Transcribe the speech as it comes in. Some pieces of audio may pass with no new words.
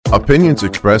Opinions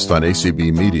expressed on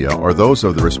ACB Media are those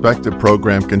of the respective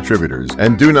program contributors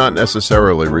and do not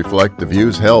necessarily reflect the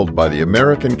views held by the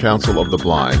American Council of the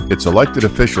Blind, its elected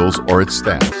officials, or its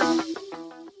staff.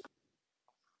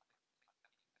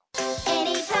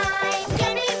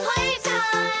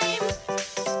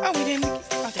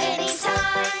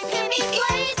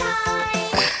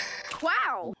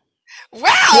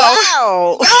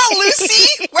 Wow, Lucy.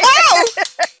 Wow.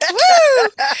 Woo.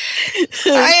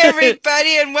 Hi,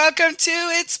 everybody, and welcome to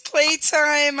It's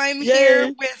Playtime. I'm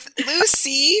here with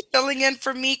Lucy, filling in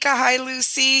for Meka. Hi,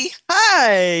 Lucy.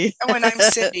 Hi. And I'm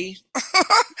Cindy.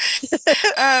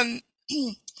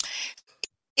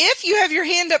 If you have your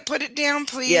hand up, put it down,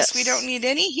 please. Yes. We don't need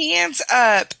any hands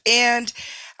up. And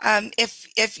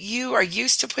if you are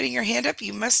used to putting your hand up,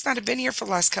 you must not have been here for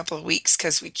the last couple of weeks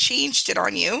because we changed it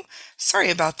on you.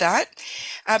 Sorry about that.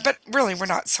 But really, we're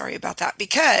not sorry about that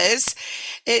because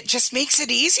it just makes it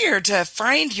easier to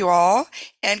find you all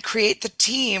and create the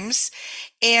teams.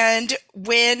 And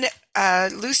when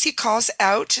Lucy calls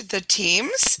out the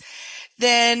teams,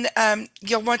 then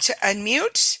you'll want to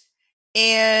unmute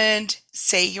and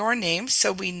say your name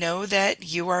so we know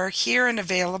that you are here and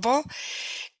available.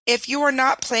 If you are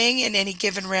not playing in any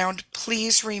given round,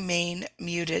 please remain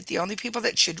muted. The only people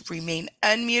that should remain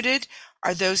unmuted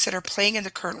are those that are playing in the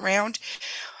current round.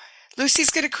 Lucy's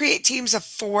going to create teams of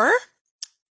 4.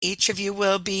 Each of you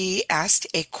will be asked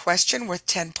a question worth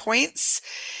 10 points.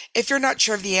 If you're not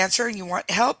sure of the answer and you want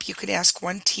help, you can ask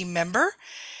one team member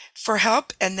for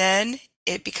help, and then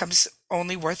it becomes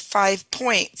only worth 5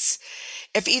 points.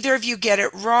 If either of you get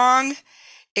it wrong,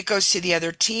 it goes to the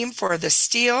other team for the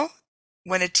steal.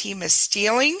 When a team is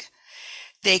stealing,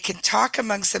 they can talk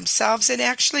amongst themselves and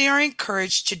actually are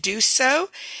encouraged to do so.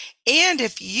 And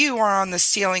if you are on the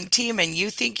stealing team and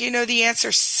you think you know the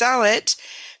answer, sell it,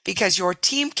 because your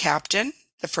team captain,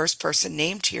 the first person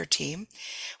named to your team,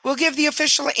 will give the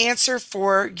official answer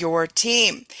for your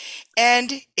team.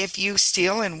 And if you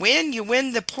steal and win, you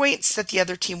win the points that the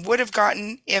other team would have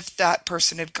gotten if that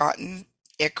person had gotten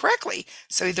it correctly.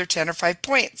 So either 10 or 5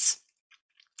 points.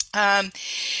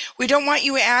 We don't want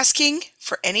you asking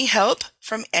for any help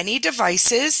from any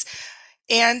devices.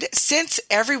 And since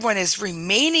everyone is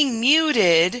remaining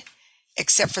muted,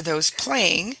 except for those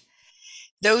playing,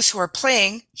 those who are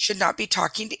playing should not be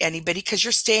talking to anybody because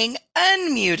you're staying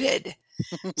unmuted.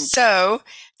 So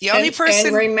the only person...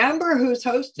 And remember who's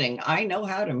hosting. I know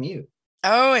how to mute.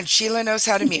 Oh, and Sheila knows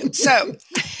how to mute. So,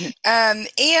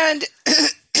 and...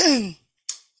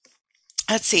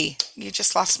 Let's see, you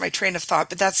just lost my train of thought,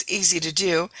 but that's easy to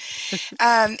do.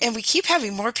 And we keep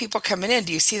having more people coming in.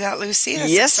 Do you see that, Lucy? That's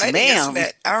yes, exciting, ma'am. Isn't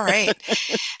it? All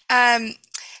right.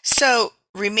 So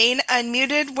remain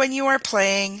unmuted when you are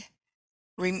playing.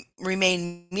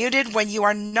 Remain muted when you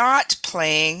are not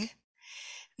playing.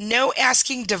 No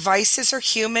asking devices or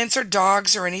humans or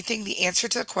dogs or anything the answer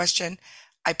to the question.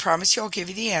 I promise you I'll give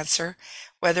you the answer,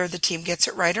 whether the team gets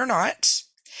it right or not.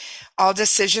 All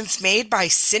decisions made by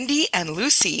Cindy and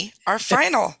Lucy are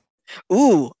final.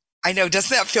 Ooh. I know.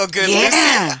 Doesn't that feel good,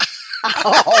 Yeah. Lucy?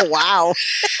 Oh, wow.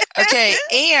 Okay.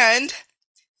 And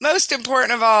most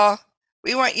important of all,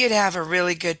 we want you to have a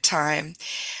really good time.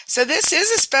 So this is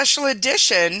a special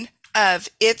edition of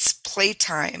It's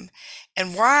Playtime.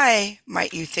 And why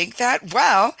might you think that?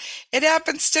 Well, it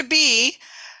happens to be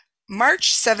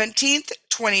March 17th,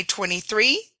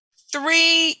 2023,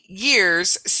 3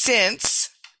 years since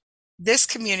this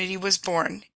community was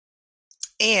born.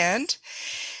 And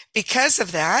because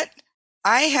of that,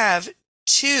 I have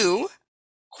 2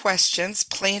 questions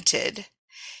planted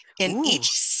in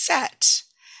each set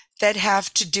that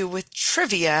have to do with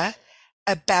trivia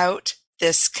about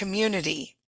this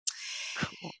community.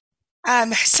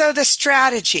 So the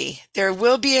strategy, there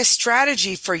will be a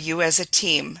strategy for you as a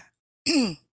team.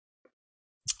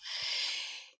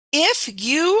 If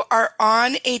you are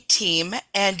on a team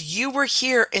and you were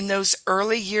here in those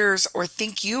early years or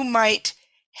think you might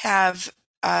have,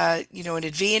 an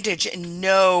advantage and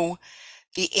know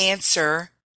the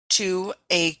answer to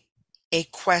a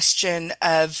question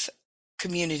of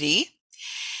community,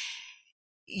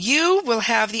 you will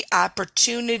have the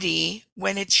opportunity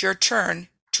when it's your turn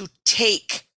to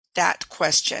take that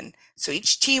question. So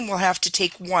each team will have to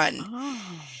take one.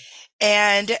 Oh.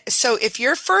 And so if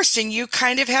you're first and you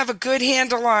kind of have a good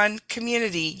handle on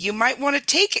community, you might want to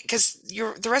take it because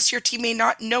the rest of your team may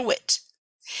not know it.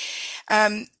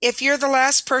 If you're the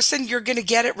last person, you're going to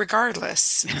get it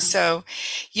regardless. So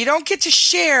you don't get to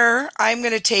share, I'm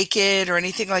going to take it or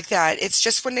anything like that. It's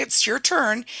just when it's your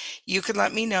turn, you can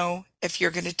let me know if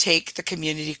you're going to take the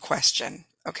community question.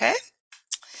 Okay?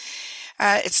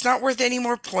 It's not worth any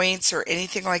more points or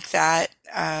anything like that.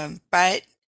 But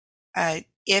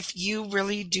if you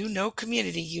really do know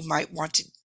community, you might want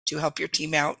to help your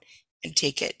team out and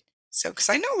take it. So, because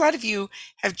I know a lot of you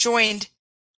have joined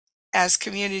as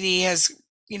community has,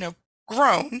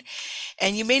 grown,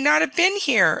 and you may not have been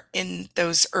here in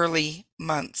those early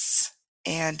months.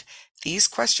 And these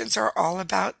questions are all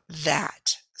about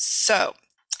that. So,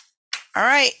 all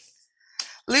right,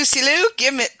 Lucy Lou,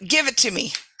 give it to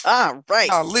me. All right.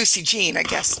 Oh, Lucy Jean, I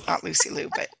guess, not Lucy Lou,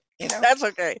 but That's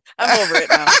okay. I'm over it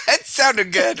now. It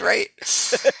sounded good, right?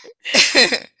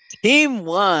 Team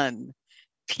 1,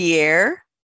 Pierre,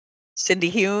 Cindy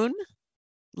Hune,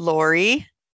 Lori,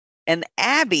 and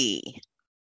Abby.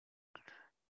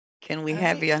 Can we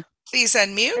have you? Please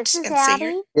unmute This is and say Abby.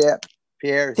 your... Yeah,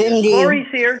 Pierre. Cindy. Lori's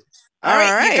here. All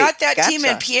right, you got that gotcha. team,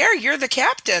 and Pierre, you're the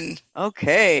captain.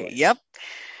 Okay, yep.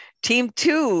 Team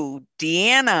 2,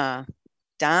 Deanna,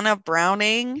 Donna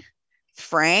Browning,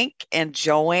 Frank, and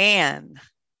Joanne.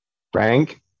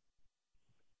 Frank.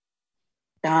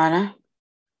 Donna.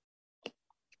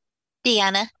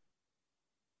 Deanna.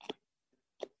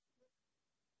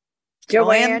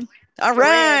 Joanne. All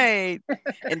right.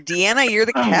 And Deanna, you're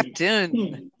the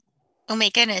captain. Oh my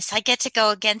goodness, I get to go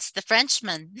against the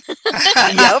Frenchman.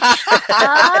 Yep.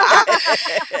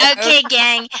 Okay,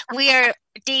 gang, we are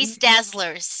these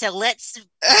dazzlers, so let's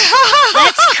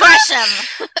crush them.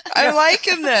 I'm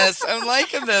liking this.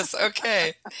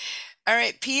 Okay. All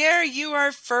right, Pierre, you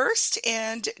are first.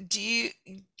 And do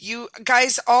you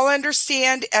guys all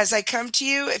understand as I come to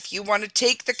you, if you want to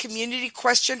take the community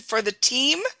question for the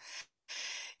team,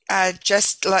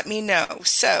 just let me know.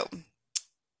 So,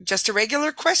 just a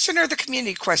regular question or the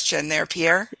community question there,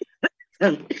 Pierre?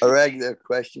 A regular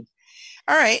question.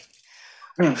 All right.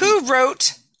 Who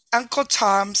wrote Uncle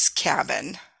Tom's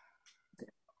Cabin?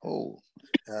 Oh,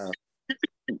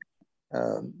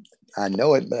 I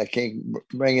know it, but I can't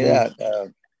bring it out.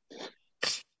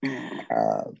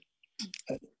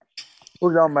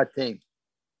 Who's on my team?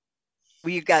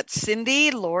 Well, you got Cindy,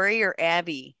 Lori, or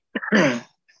Abby?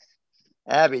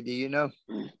 Abby, do you know?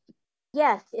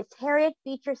 Yes, it's Harriet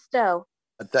Beecher Stowe.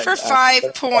 For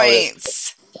 5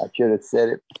 points. I should have said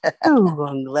it. Oh,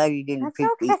 I'm glad you didn't pick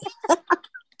me.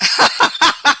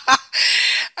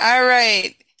 All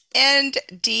right. And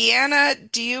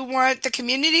Deanna, do you want the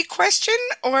community question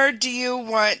or do you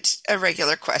want a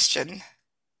regular question?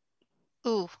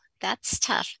 Ooh, that's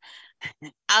tough.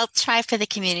 I'll try for the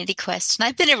community question.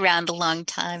 I've been around a long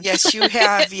time. Yes, you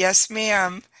have. Yes,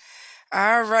 ma'am.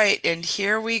 All right. And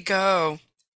here we go.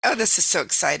 Oh, this is so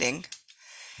exciting.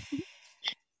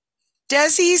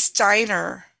 Desi's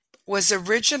Diner was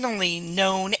originally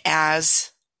known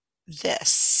as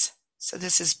this. So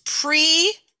this is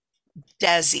pre-Desi.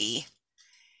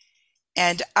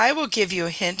 And I will give you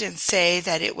a hint and say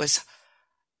that it was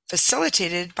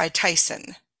facilitated by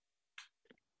Tyson.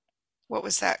 What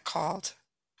was that called?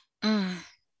 I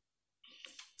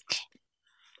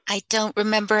don't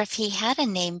remember if he had a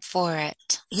name for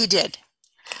it. He did.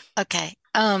 Okay.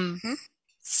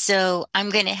 So I'm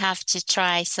going to have to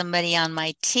try somebody on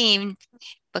my team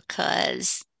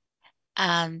because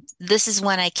this is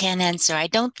one I can't answer. I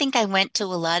don't think I went to a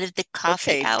lot of the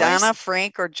coffee hours. Donna,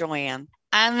 Frank, or Joanne?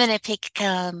 I'm going to pick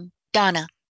Donna.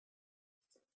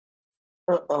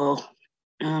 Uh-oh.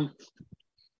 I'm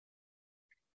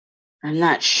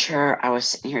not sure. I was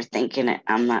sitting here thinking it.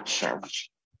 I'm not sure.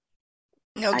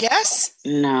 No guess?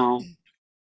 No.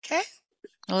 Okay.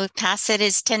 We'll pass it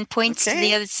as 10 points to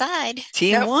the other side.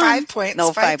 Team No, 1. 5 points.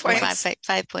 No, 5 points. points.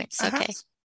 5 points. Okay.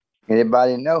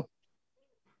 Anybody know?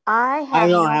 I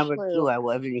don't have a clue. I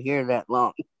wasn't here that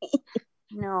long.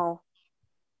 No.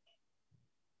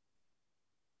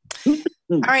 All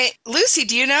right. Lucy,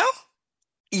 do you know?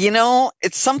 You know,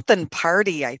 it's something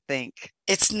party, I think.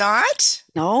 It's not?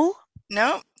 No?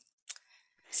 No.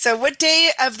 So what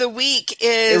day of the week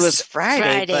is... It was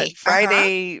Friday. But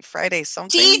Friday. Friday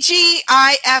something.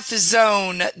 TGIF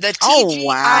zone. The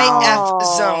TGIF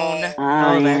zone.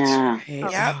 Oh, that's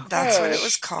right. Yep, that's what it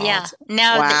was called. Yeah.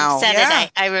 Now that you said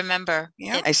it, I remember.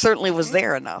 Yep. I certainly was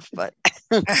there enough, but...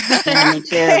 Me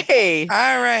too. Hey.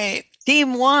 All right.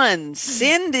 Team 1,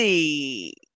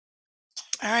 Cindy.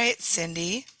 All right,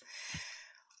 Cindy.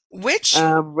 Which...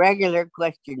 regular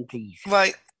question, please.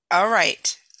 Well, all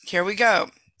right. Here we go.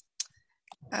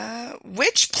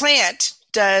 Which plant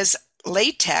does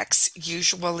latex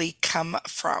usually come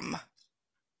from?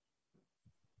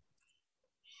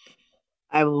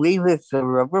 I believe it's a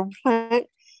rubber plant.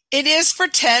 It is for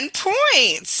 10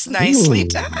 points. Nicely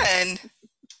done.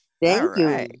 Thank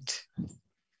you.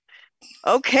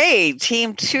 Okay,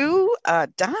 team 2,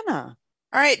 Donna. All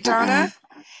right, Donna.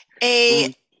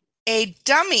 A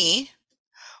dummy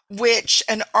which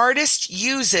an artist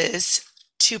uses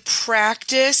to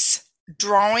practice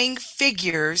drawing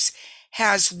figures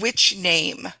has which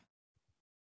name?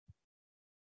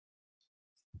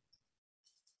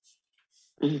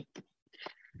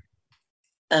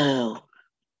 Oh.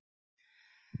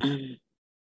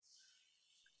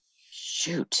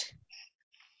 Shoot.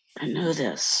 I know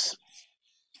this.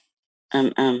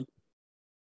 A.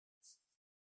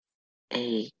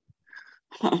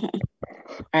 All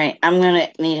right, I'm gonna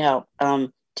need help.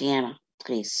 Deanna,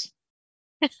 please.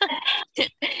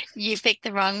 You picked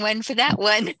the wrong one for that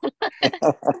one.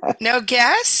 No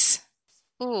guess?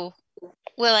 Ooh.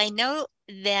 Well, I know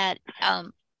that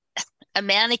a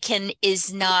mannequin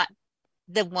is not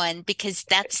the one because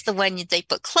that's the one they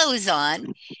put clothes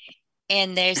on.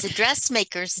 And there's a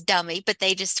dressmaker's dummy, but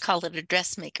they just call it a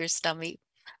dressmaker's dummy.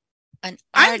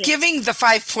 I'm giving the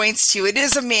 5 points to you. It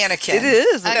is a mannequin. It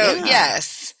is. So,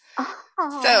 yes.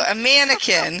 So a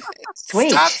mannequin. Sweet.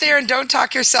 Stop there and don't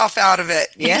talk yourself out of it.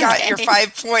 Yeah. You got your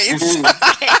 5 points.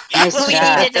 Nice well, we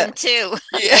job. needed them too.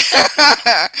 Yeah.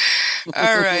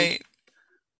 All right.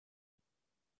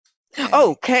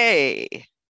 Okay.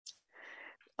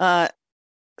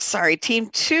 Sorry, team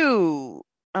 2.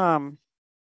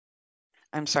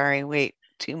 I'm sorry. Wait,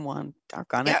 team 1.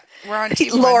 Doggone it. We're on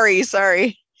team 1. Lori,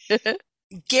 sorry.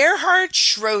 Gerhard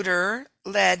Schroeder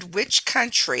led which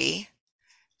country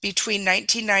between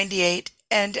 1998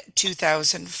 and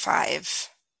 2005?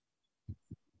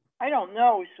 I don't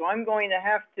know, so I'm going to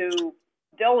have to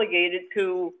delegate it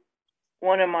to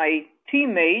one of my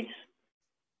teammates.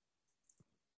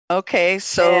 Okay,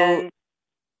 so And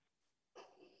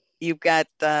you've got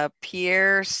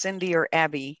Pierre, Cindy, or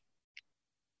Abby.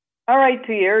 all right,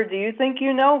 Pierre, do you think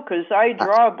you know? Because I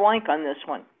draw a blank on this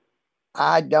one.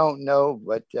 I don't know,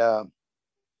 but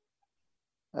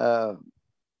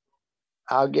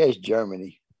I'll guess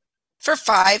Germany. For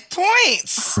 5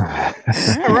 points.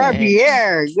 Right,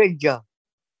 Pierre. Good job.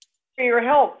 For your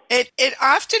help. It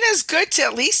often is good to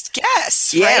at least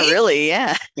guess, Yeah, right? really,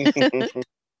 yeah.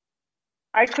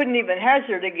 I couldn't even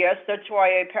hazard a guess. That's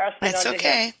why I passed it That's on to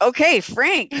okay. him. Okay,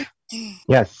 Frank.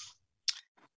 Yes.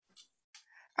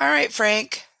 All right,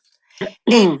 Frank.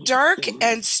 A dark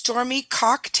and stormy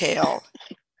cocktail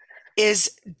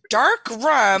is dark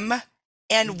rum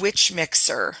and which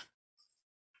mixer?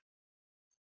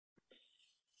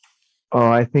 Oh,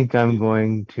 I think I'm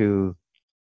going to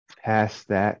pass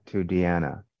that to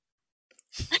Deanna.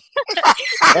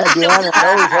 Yeah, Deanna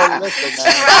knows her liquor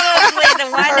now. Probably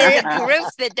the one in the group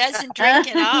that doesn't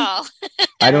drink at all.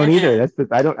 I don't either. That's the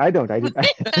I don't.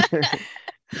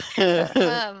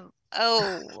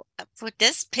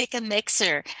 Just pick a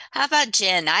mixer. How about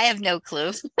gin? I have no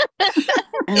clue.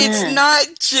 It's not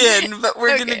gin, but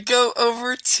we're gonna go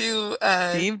over to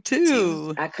team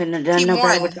 2. I couldn't have done team no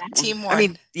better 1. with that one. Team 1. I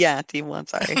mean, yeah, team 1,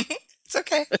 sorry. It's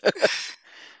okay.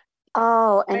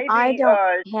 Oh, and Maybe, I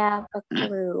don't have a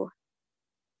clue.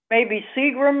 Maybe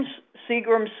Seagram's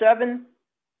 7.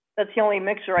 That's the only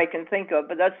mixer I can think of,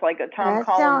 but that's like a Tom That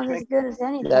Collins sounds as mixer. good as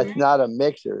anything. That's not a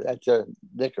mixer. That's a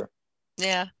liquor.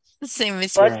 Yeah, the same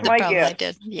as That's the my problem guess. I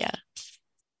did. Yeah.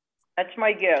 That's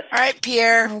my guess. All right,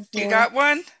 Pierre, Oh, you boy. got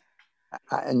one?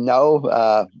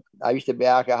 No, I used to be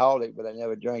alcoholic, but I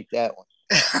never drank that one.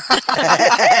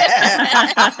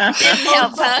 Didn't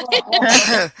help, huh?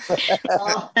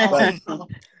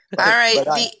 All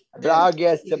right. But I'll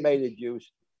guess tomato juice.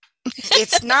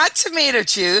 It's not tomato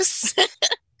juice.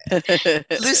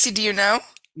 Lucy, do you know?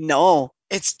 No.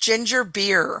 It's ginger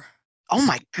beer. Oh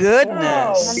my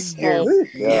goodness. Okay.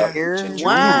 Yeah. Yeah.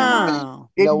 Wow.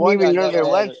 No Didn't wonder even I know never there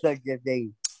had was it. such a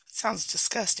thing. Sounds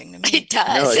disgusting to me. It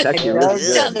does. No, it's actually It really does.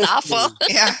 good. Sounds awful.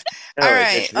 Yeah. No, All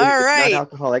it's right. really- All it's right.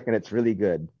 non-alcoholic and it's really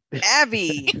good.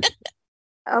 Abby.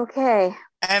 Okay.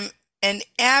 And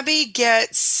Abby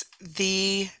gets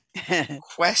the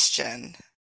question,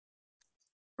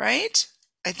 right?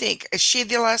 I think. Is she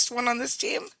the last one on this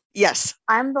team? Yes.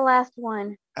 I'm the last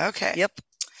one. Okay. Yep.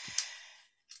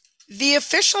 The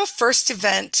official first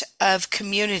event of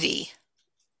Community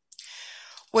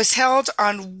was held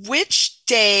on which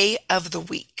day of the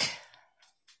week?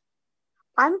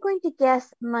 I'm going to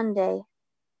guess Monday.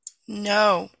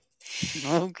 No.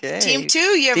 Okay. Team 2,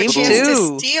 you have Team a chance to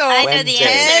 2. steal I know the 10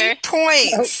 answer.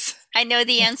 points. I know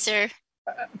the answer.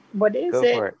 What is Go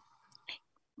it? for it.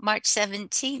 March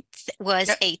 17th was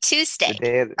Yep. a Tuesday. The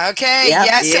day of the- Okay, Yep.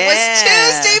 yes, Yeah. it was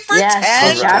Tuesday for Yes,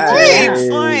 10 good job, points. Deanna.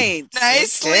 Points.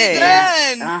 Nicely Okay.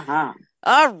 done. Uh-huh.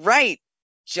 All right.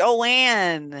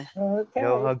 Joanne. Okay.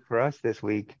 No hug for us this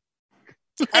week.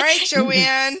 All right,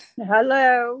 Joanne.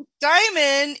 Hello.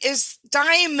 Diamond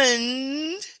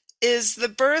is the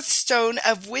birthstone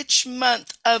of which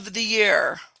month of the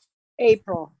year?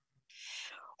 April.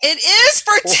 It is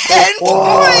for 10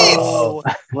 points.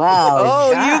 Wow. Oh,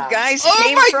 good you job. guys Oh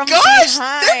came my from gosh,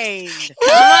 behind.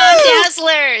 Come on,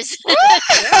 Dazzlers.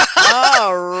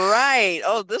 All right.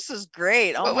 Oh, this is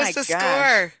great. Oh What my was the gosh.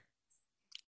 score?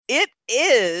 It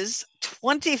is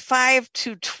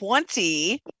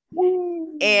 25-20,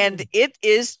 and it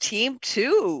is team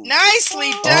 2. Nicely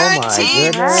Oh done, my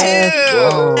team goodness. 2.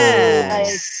 Whoa.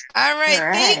 Yes. All right,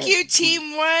 All thank right. you,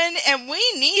 team 1, and we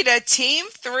need a team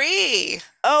 3.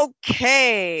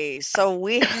 Okay, so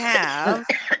we have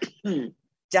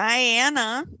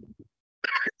Diana,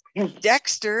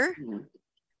 Dexter,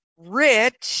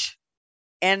 Rich,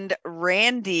 and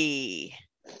Randy.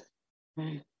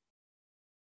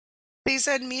 Please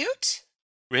unmute.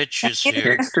 Rich is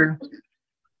here. Dexter.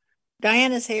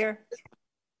 Diana's here.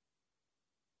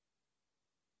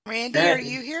 Randy, are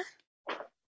you here?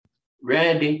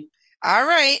 Randy. All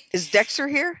right. Is Dexter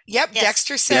here? Yep, Yes.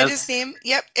 Dexter said Yes. his name.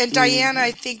 Yep, and Diana,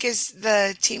 I think, is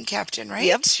the team captain, right?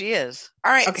 Yep, she is.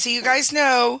 All right, Okay. so you guys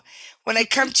know, when I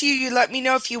come to you, you let me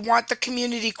know if you want the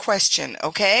community question,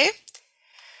 okay?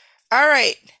 All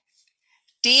right.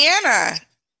 Deanna,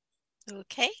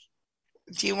 Okay.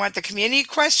 do you want the community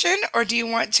question or do you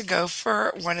want to go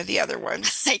for one of the other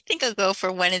ones? I think I'll go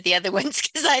for one of the other ones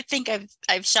because I think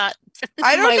I've shot.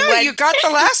 I don't my know. one. You got the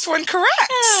last one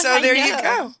correct. So I there you know.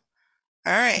 go.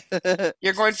 All right.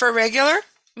 You're going for a regular?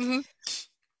 Mhm.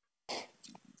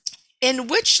 In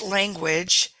which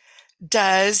language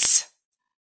does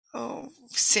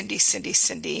Cindy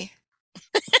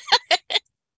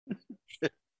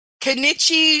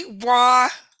Konnichiwa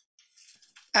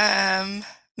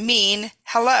mean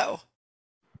hello?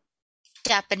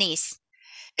 Japanese.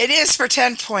 It is for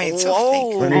 10 points.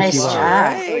 Whoa, Nice all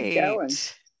job. Good going.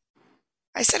 right.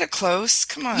 I said it close.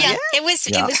 Come on. Yeah, it was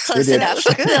Yeah, close you did. enough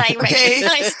That was that I good. Okay.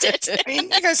 recognized it. I mean,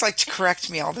 you guys like to correct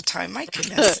me all the time. My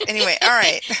goodness. Anyway, all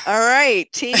right. All right,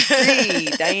 team 3,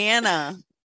 Diana.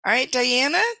 All right,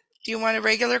 Diana, do you want a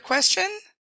regular question?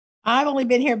 I've only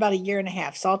been here about a year and a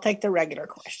half, so I'll take the regular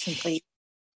question, please.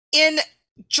 In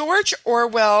George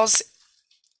Orwell's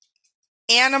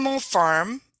Animal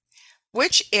Farm,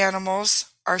 which animals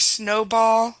are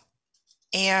Snowball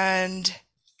and...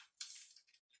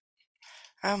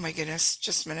 Oh my goodness,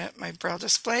 just a minute. My braille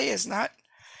display is not...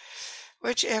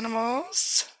 Which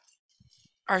animals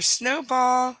are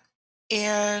Snowball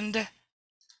and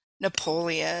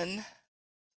Napoleon?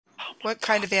 What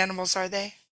kind of animals are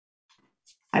they?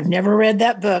 I've never read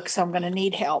that book, so I'm going to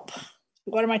need help.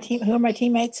 Who are my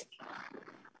teammates?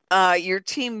 Your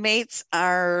teammates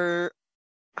are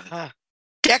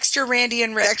Dexter, Randy,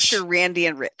 and Rich. Dexter, Randy,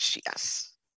 and Rich. Yes.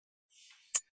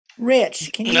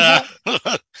 Rich, can you help?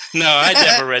 No, I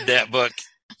never read that book.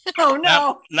 Oh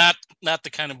no. Not the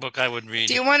kind of book I would read.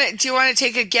 Do you want to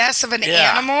take a guess of an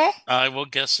animal? I will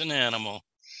guess an animal.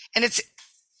 And it's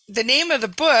the name of the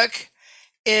book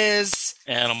is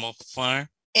Animal Farm.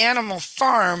 Animal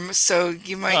Farm, so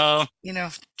you might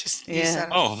just use that.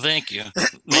 Oh, thank you.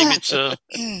 Maybe it's a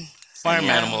farm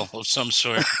animal of some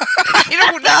sort.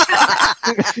 I don't know.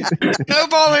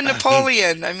 Snowball and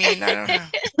Napoleon. I mean, I don't know.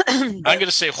 I'm going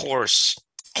to say horse.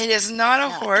 It is not a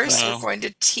horse. No. We're going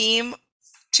to team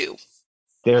 2.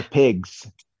 They're pigs.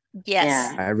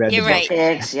 Yes. I read You're the book. right.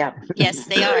 Pigs, yep. Yes,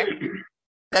 they are.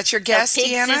 That's your guess, pigs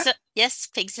Deanna? yes,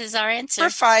 pigs is our answer. For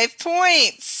 5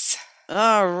 points.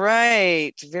 All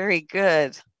right. Very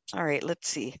good. All right. Let's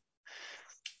see.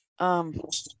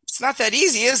 It's not that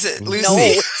easy, is it, Lucy? No,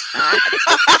 it's not.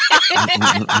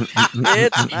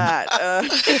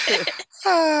 It's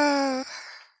not.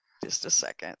 Just a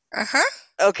second.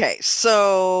 Okay.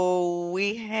 So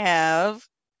we have.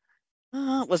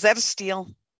 Was that a steal?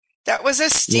 That was a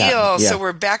steal. Yeah. So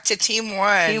we're back to team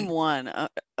 1. Team 1.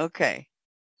 Okay.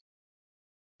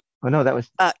 Oh no, that was.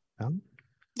 Yeah,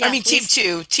 I mean, team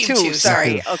 2. Team 2. 2.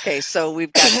 Sorry. Okay. So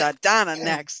we've got Donna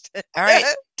next. All right,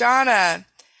 Donna.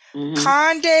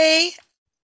 Condé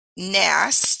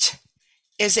Nast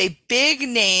is a big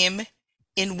name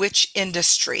in which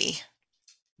industry?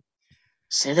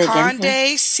 Say that again.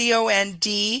 Condé,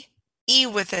 C-O-N-D, E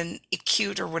with an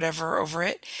acute or whatever over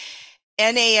it,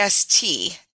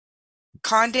 N-A-S-T.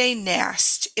 Condé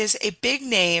Nast is a big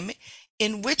name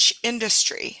in which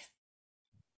industry?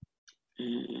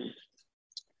 And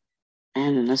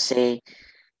let's see.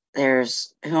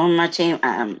 There's who on my team?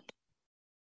 On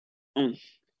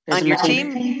your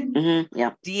team?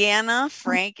 Yep. Deanna,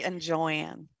 Frank, and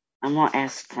Joanne. I'm gonna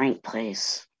ask Frank,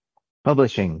 please.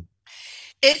 Publishing.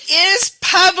 It is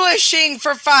publishing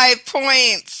for 5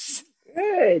 points.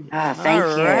 Good. Thank you.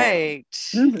 All right.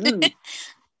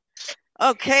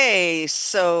 Okay,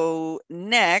 so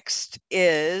next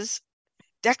is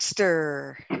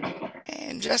Dexter.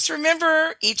 And just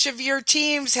remember, each of your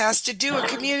teams has to do a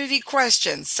community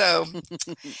question. So,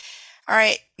 all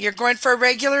right, you're going for a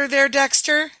regular there,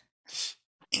 Dexter?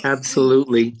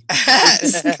 Absolutely.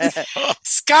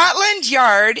 Scotland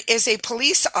Yard is a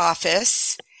police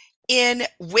office in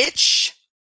which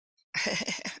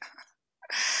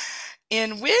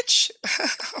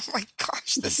oh my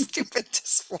gosh, this stupid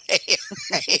display.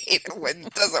 I hate it when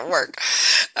it doesn't work.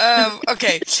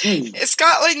 Okay.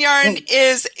 Scotland Yard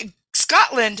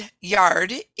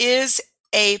is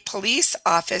a police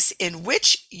office in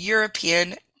which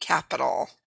European capital?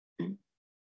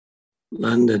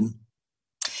 London.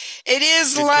 It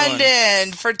is Good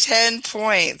London for 10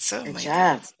 points. Oh Good my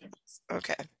job. goodness.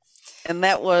 Okay. And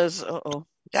that was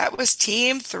That was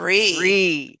team 3.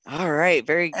 3. All right,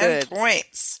 very 10 good.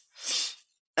 points.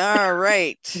 All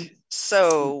right.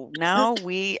 So now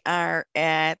we are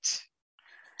at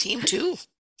team 2.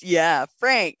 Yeah,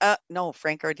 Frank. No,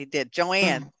 Frank already did.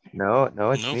 Joanne. No, it's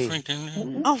No, me. Frank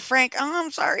didn't. Oh, Frank. Oh,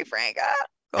 I'm sorry, Frank. Go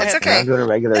That's ahead. okay. I'm doing a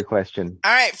regular question.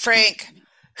 All right, Frank.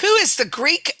 Who is the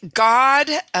Greek god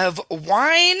of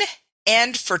wine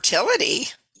and fertility?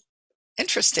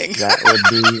 Interesting. That would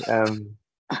be,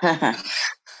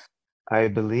 I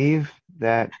believe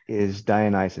that is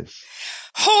Dionysus.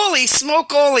 Holy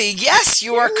smoke-oly. Yes,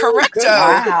 you are correcto.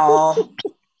 Wow.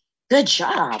 Good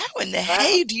job. How in the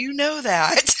hey do you know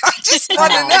that? I just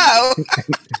want to know.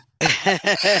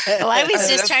 Well, I was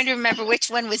just trying to remember which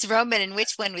one was Roman and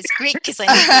which one was Greek because I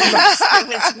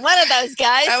knew it was one of those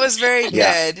guys. That was very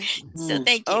good. So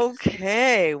thank you.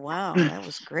 Okay. Wow, that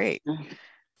was great.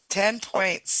 10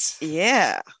 points.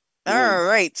 Yeah. All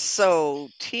right. So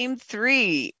team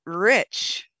 3,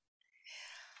 Rich.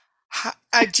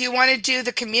 Do you want to do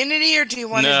the community or do you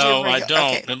want to do No, I regular?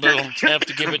 don't. Okay. We'll have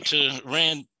to give it to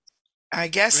Rand. I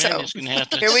guess Randy's so. gonna have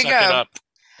to Here we suck go. it up.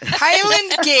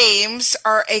 Highland Games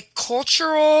are a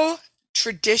cultural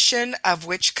tradition of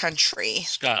which country?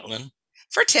 Scotland.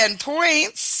 For 10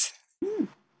 points.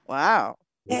 Wow.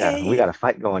 We got a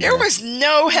fight going There here. was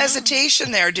no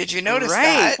hesitation there. Did you notice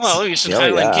that? Well, you said Oh,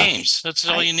 Highland yeah. Games. That's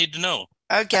all you need to know.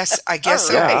 I guess All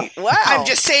so. right. Wow. I'm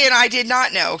just saying I did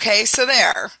not know. Okay, so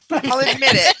there. I'll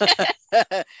admit it.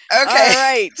 Okay. All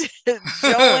right.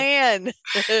 Joanne.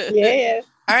 Yeah.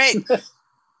 All right.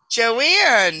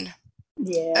 Joanne.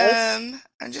 Yes.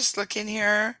 I'm just looking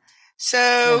here.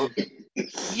 So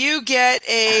you get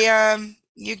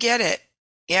it.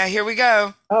 Yeah, here we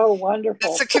go. Oh,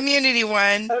 wonderful. It's a community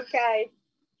one. Okay.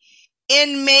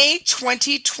 In May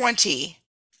 2020,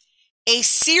 a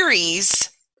series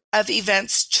of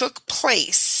events took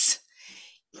place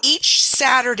each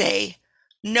Saturday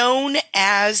known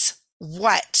as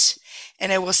what?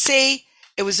 And I will say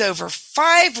it was over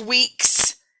 5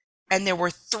 weeks and there were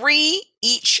 3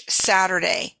 each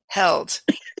Saturday held.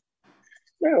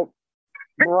 Oh,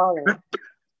 bravo.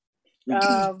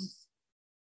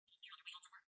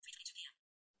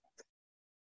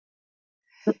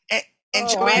 And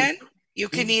Joanne, you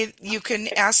can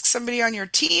ask somebody on your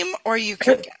team or you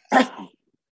can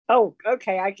Oh,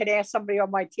 okay. I could ask somebody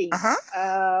on my team.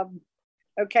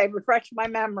 Okay, refresh my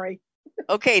memory.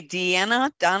 Okay,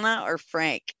 Deanna, Donna, or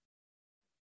Frank?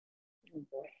 Oh,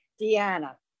 boy.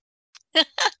 Deanna.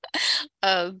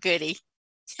 Oh, goody.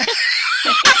 You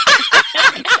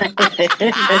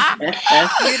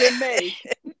didn't me.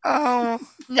 Oh.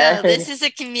 No, this is a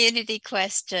community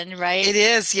question, right? It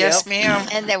is, yes, ma'am.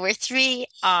 And there were 3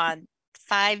 on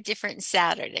 5 different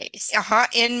Saturdays.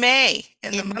 In May,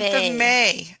 in the month of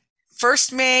May.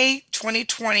 1st May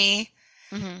 2020,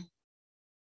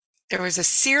 there was a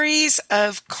series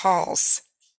of calls.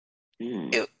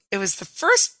 It was the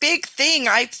first big thing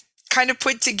I kind of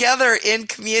put together in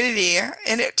community,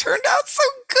 and it turned out so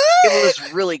good. It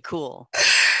was really cool.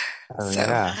 Oh, So,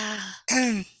 yeah.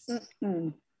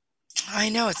 I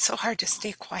know, it's so hard to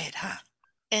stay quiet, huh?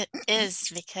 It is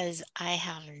because I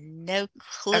have no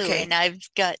clue Okay. and I've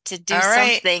got to do All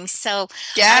right. something. So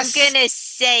Yes. I'm going to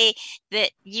say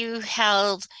that you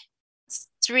held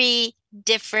 3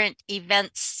 different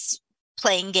events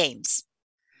playing games.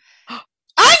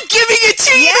 I'm giving it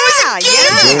to you. It was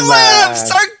gaming Game labs.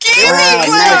 labs. Our gaming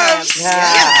Wow, labs.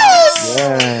 Yes.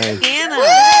 Yes. Deanna.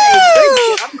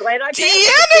 Woo! I'm glad I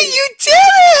Deanna, you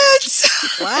did it.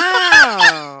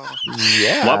 Wow.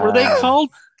 Yeah. What were they called?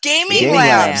 Gaming Gaming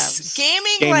labs. labs.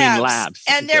 Gaming labs.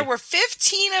 And there were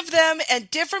 15 of them, and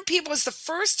different people. It was the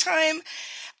first time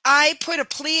I put a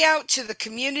plea out to the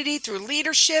community through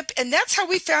leadership, and that's how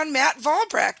we found Matt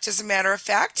Volbrecht, as a matter of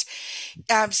fact.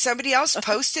 Somebody else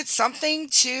posted something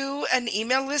to an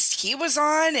email list he was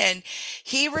on, and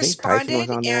he I think Tyson was responded,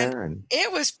 on and there, and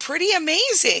it was pretty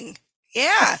amazing.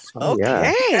 Yeah. Okay,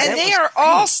 And that they was are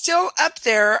all great. still up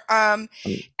there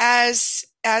as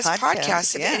Podcast,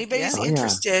 podcasts. If yeah, anybody's yeah.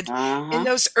 interested in Uh-huh.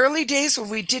 those early days when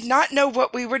we did not know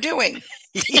what we were doing.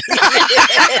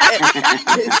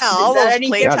 All those any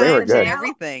play Yeah, they were times and good.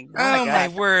 everything. Oh my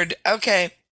God. word.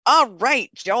 Okay. All right,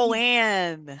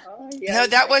 Joanne. No,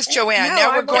 that was Joanne.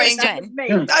 Now we're going.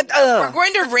 We're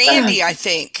going to Randy, I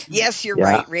think. Yes, you're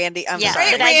Yeah. right, Randy. I'm All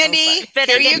sorry. right, Randy. But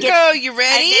Here I did you get- go. You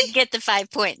ready? I did get the 5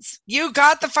 points. You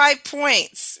got the 5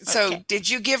 points. So Okay. did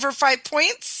you give her 5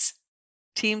 points?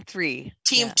 Team 3.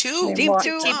 Team 2. Team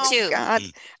 2. Team Oh, 2. God.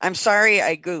 I'm sorry.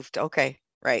 I goofed. Okay.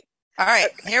 Right. All right.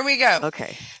 Here we go.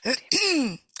 Okay.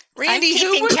 Randy, I'm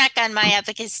keeping track on my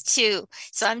abacus too,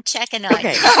 so I'm checking on.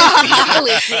 Okay.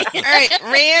 All right,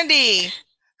 Randy,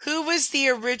 who was the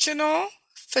original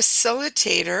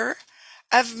facilitator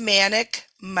of Manic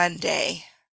Monday?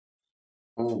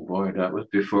 Oh boy, that was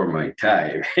before my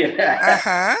time.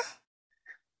 Uh-huh.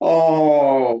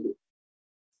 Oh,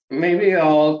 maybe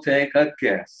I'll take a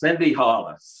guess. Cindy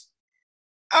Hollis.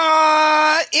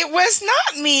 It was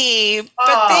not me,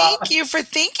 but thank you for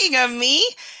thinking of me.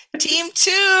 Team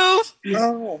 2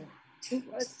 Oh.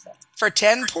 for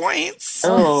 10 points.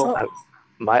 Oh.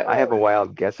 I have a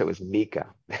wild guess. It was Mika.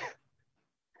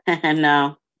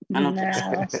 No, I don't No,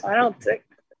 think so. I don't think.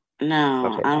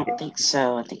 No, Okay. I don't think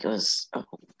so. I think it was. Oh,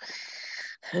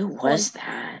 who was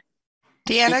that?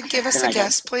 Deanna, give us a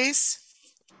guess, please.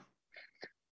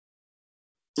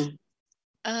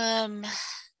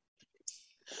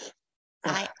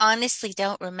 I honestly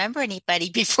don't remember anybody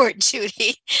before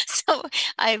Judy, so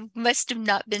I must have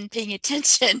not been paying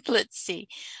attention. Let's see.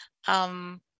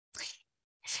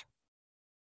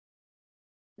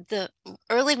 The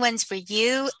early ones were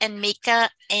you and Meka,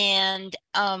 and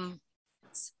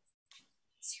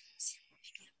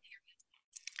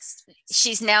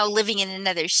she's now living in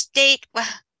another state.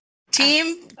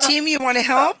 Team, you want to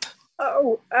help?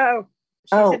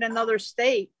 She's in another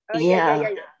state. Yeah.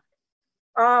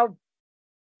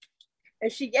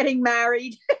 Is she getting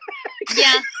married?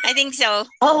 Yeah, I think so.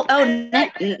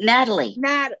 Natalie.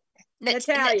 Natalia.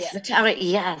 Natalia,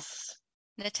 yes.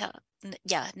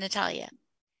 Natalia.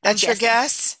 That's your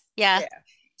guess? Yeah.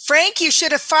 Frank, you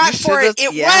should have fought for it.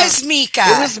 It was Mika.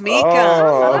 It was Mika.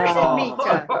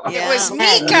 It was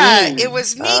Mika. It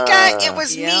was Mika. It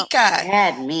was Mika.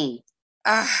 Had me.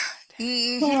 All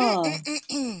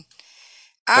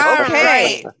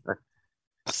Okay. right.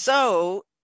 So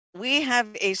we have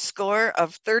a score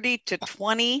of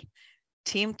 30-20.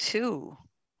 Team 2.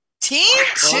 Team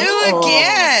 2 again.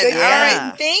 Yeah. All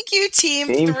right. Thank you, Team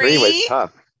 3. Team 3 was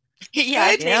tough.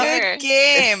 Yeah, Good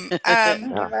game.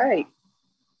 All right.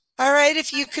 All right.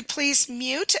 If you could please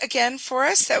mute again for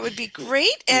us, that would be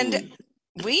great. And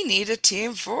we need a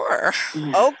Team 4.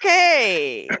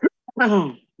 Okay.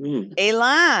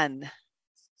 Elan,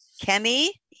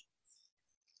 Kenny,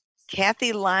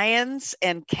 Kathy Lyons,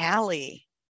 and Callie.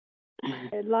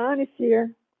 Elan is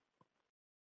here.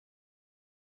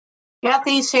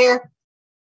 Kathy's here.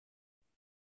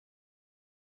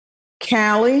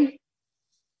 Callie.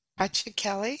 Gotcha,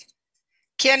 Kelly.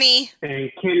 Kenny.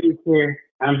 And Kenny's here.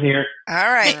 I'm here. All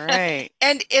right. All right.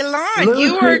 And Elan,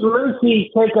 you are.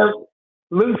 Lucy,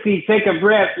 take a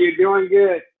breath. You're doing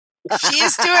good. She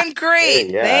is doing great.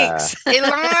 Hey, yeah. Thanks.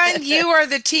 Elan, you are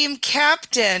the team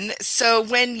captain. So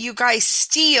when you guys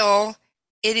steal,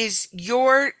 it is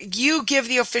you give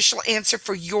the official answer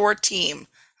for your team.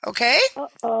 Okay?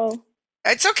 Uh-oh.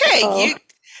 It's okay.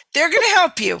 They're going to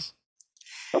help you.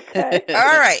 Okay.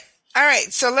 All right. All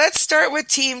right. So let's start with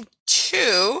Team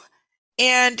 2.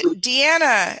 And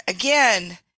Deanna,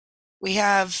 again, we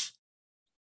have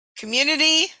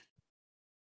community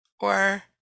or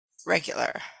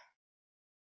regular.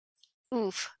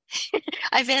 Oof.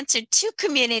 I've answered 2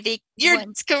 community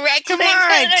ones correctly. Come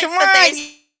on.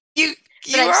 You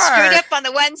I are. screwed up on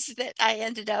the ones that I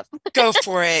ended up. Go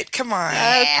for it. Come on.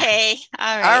 Okay.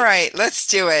 All right. All right. Let's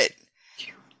do it.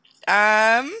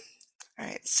 All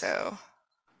right. So.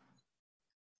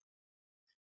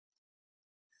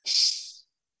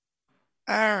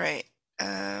 All right.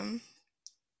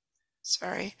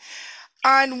 Sorry.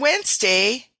 On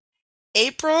Wednesday,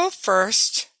 April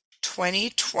 1st,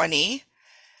 2020,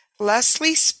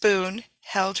 Leslie Spoon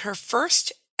held her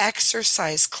first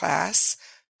exercise class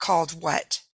called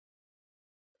what?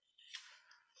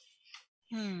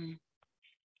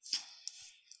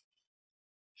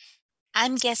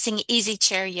 I'm guessing easy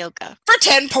chair yoga. For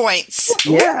 10 points.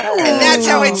 Yeah. And that's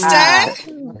how it's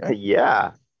done.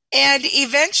 Yeah. And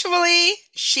eventually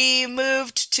she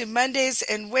moved to Mondays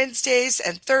and Wednesdays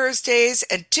and Thursdays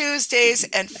and Tuesdays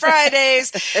and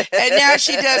Fridays. And now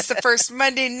she does the first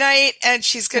Monday night, and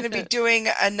she's going to be doing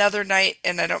another night.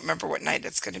 And I don't remember what night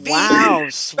it's going to be. Wow,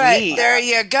 sweet. But there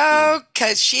you go,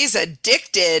 because she's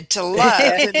addicted to love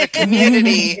in the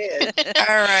community.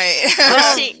 All right.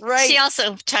 Well, she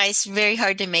also tries very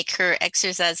hard to make her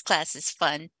exercise classes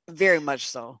fun. Very much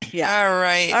so. Yeah. All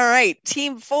right. All right.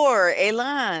 Team 4,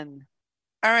 Elan.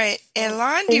 All right.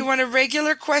 Elan, do you want a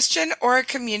regular question or a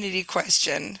community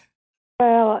question?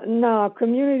 Well, no,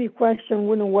 community question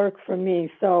wouldn't work for me.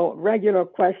 So regular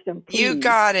question, please. You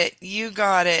got it. You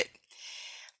got it.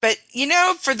 But,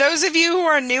 for those of you who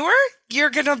are newer, you're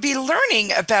going to be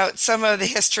learning about some of the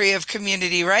history of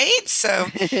community, right? So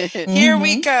here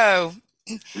we go.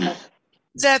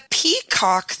 The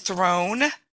peacock throne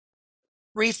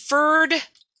referred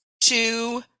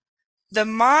to the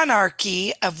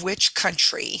monarchy of which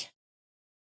country?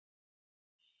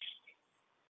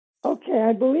 Okay,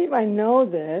 I believe I know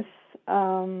this.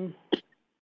 So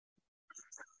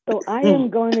I am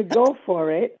going to go for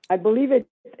it. I believe it's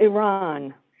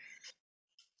Iran.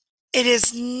 It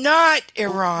is not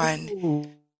Iran.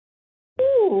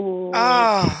 Ooh.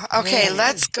 Oh, okay.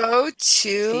 Let's go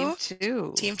to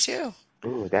Team 2.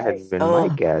 Ooh, that has been my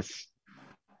guess.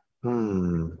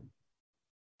 Oh,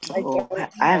 I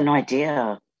have no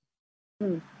idea.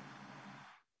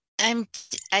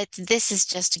 This is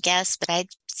just a guess, but I'd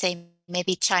say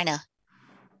maybe China.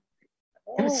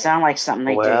 It would sound like something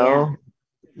they do.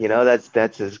 Yeah.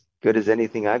 That's as good as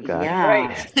anything I've got. Yeah,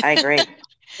 right. I agree.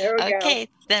 There we go. Okay,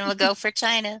 then we'll go for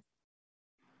China.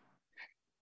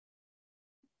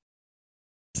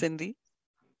 Cindy?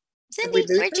 Cindy,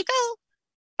 where'd you go?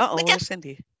 Uh-oh, where's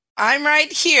Cindy? I'm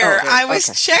right here. Oh, I was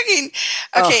checking.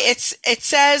 Okay, it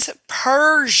says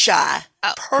Persia.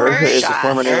 Persia is the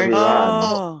former name of Iran.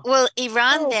 Oh, well,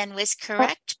 Iran then was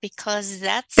correct because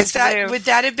that's would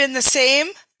that have been the same?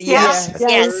 Yes.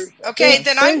 Okay,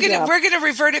 then we're gonna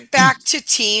revert it back to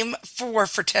team 4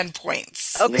 for 10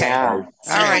 points. Okay. Yeah. All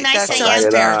right, that say sounds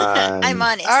yes, fair. I'm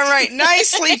honest. All right,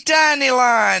 nicely done,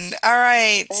 Elan. All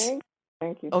right.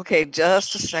 Thank you. Okay,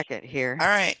 just a second here. All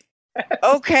right.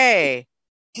 Okay.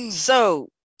 So,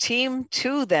 team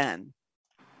 2 then.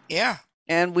 Yeah.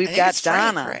 And we've I think got it's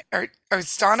Frank, Donna. right? Or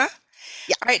it's Donna?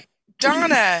 Yeah. All right,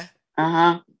 Donna.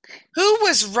 Uh-huh. Who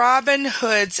was Robin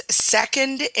Hood's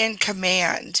second in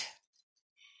command?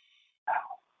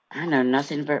 I know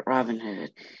nothing but Robin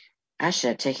Hood. I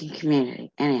should have taken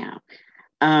community. Anyhow.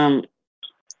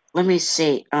 Let me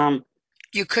see.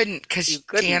 You couldn't because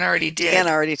Jan already did. Jan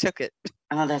already took it.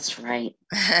 Oh, that's right.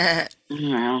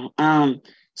 No.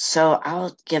 So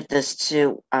I'll give this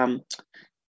to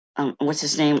what's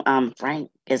his name?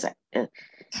 Frank. Is it?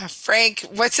 Frank.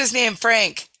 What's his name?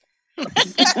 Frank.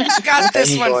 Got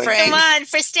this one, Frank. Come on,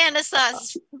 for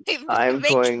Stanislaus. I'm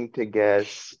going to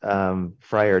guess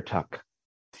Friar Tuck.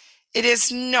 It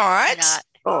is not.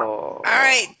 Oh. All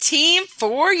right, team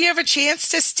 4, you have a chance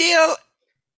to steal.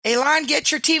 Elan,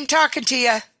 get your team talking to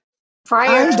you.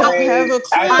 Friar I Tuck. have a clue.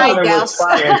 I thought it was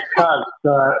Friar Tuck.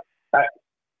 So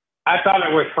I thought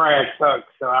it was Friar Tuck.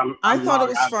 So I thought it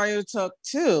was Friar Tuck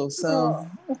too. So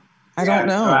I don't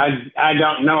know. So I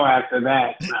don't know after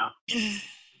that. No.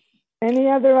 Any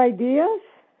other ideas?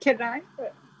 Can I?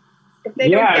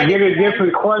 Yeah, get a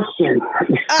different question.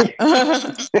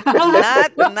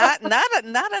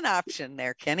 not an option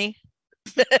there, Kenny.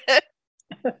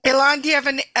 Elan, do you have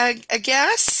a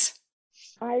guess?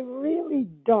 I really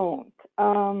don't.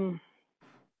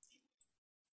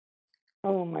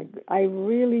 Oh my! I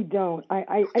really don't.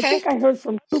 I think I heard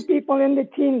from 2 people in the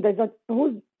team.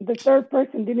 Who's the third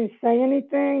person didn't say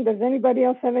anything. Does anybody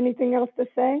else have anything else to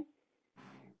say?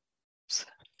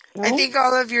 No? I think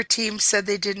all of your team said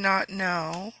they did not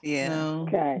know. Yeah. No.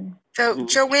 Okay. So,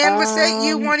 Joanne, was that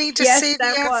you wanting to say the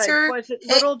answer? Was it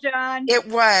Little John? It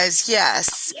was,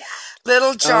 yes. Yeah.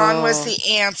 Little John was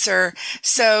the answer.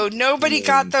 So nobody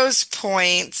got those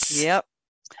points. Yep.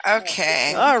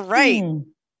 Okay. All right.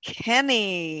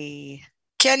 Kenny.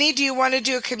 Kenny, do you want to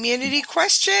do a community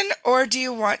question or do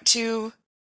you want to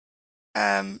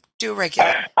do a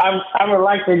regular? I would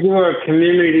like to do a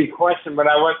community question, but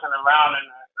I wasn't around in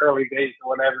the early days or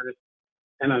whatever,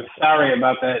 and I'm sorry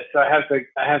about that. So I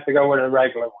have to go with a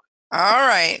regular one. All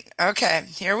right. Okay.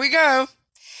 Here we go.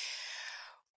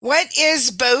 What is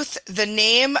both the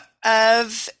name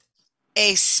of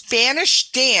a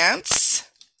Spanish dance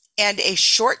and a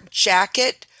short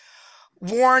jacket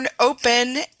worn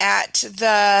open at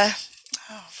the,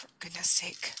 oh, for goodness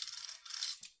sake.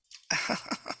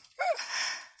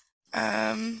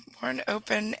 Horn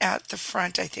open at the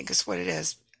front, I think is what it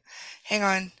is. Hang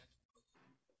on.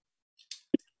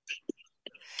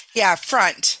 Yeah,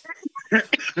 front. It's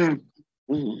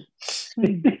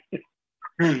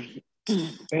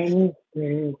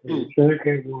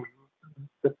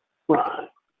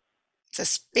a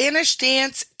Spanish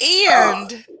dance,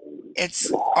 and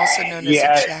it's also known as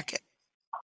a jacket.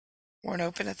 Worn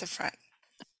open at the front.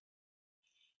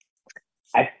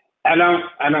 I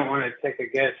don't want to take a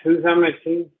guess. Who's on my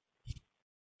team?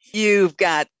 You've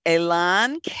got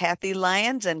Elan, Kathy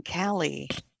Lyons, and Callie.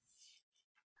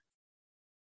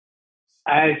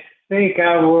 I think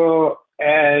I will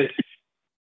ask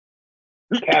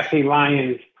Kathy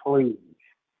Lyons, please.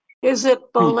 Is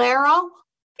it Bolero?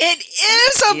 It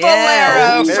is a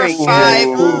bolero for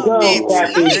 5 points.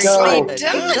 Nicely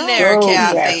done there,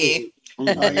 Kathy.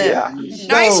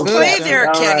 Nice play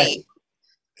there, Kenny.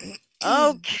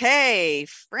 Okay,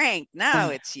 Frank,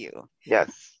 now it's you.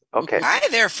 Yes. Okay. Hi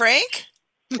there, Frank.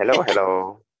 Hello,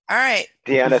 hello. All right.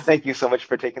 Deanna, thank you so much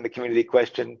for taking the community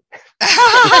question. All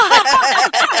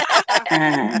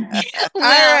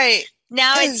right.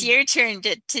 Now it's your turn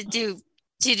to do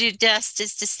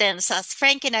justice to Stanislaus.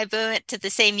 Frank and I both went to the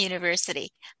same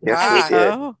university. Yes, we did.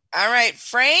 All right,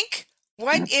 Frank,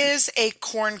 what is a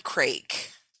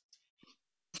corncrake?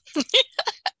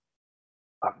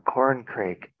 A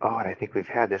corncrake. Oh, and I think we've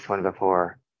had this one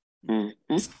before.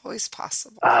 It's always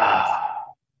possible. I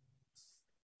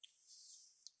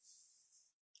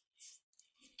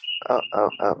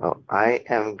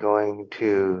am going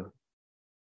to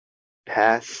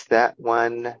pass that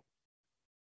one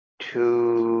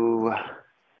to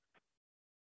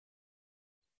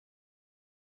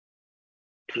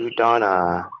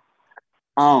Donna.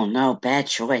 Oh no, bad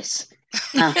choice.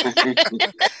 Oh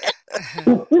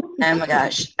my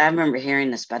gosh, I remember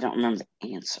hearing this, but I don't remember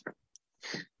the answer.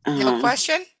 No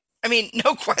question? I mean,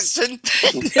 no question.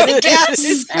 No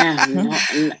guess.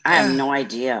 I have no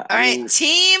idea. All right,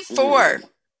 team 4.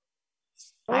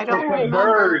 I don't It's a remember.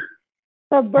 bird.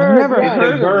 A bird. I've never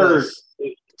heard of bird. this.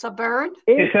 It's a bird?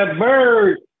 It's a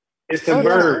bird. It's a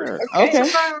bird. Okay. It's a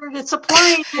bird. It's a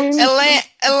plane.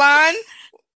 Elan?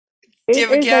 Do you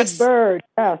have a guess? A bird.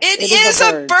 Yes, it is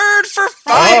a bird for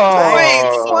 5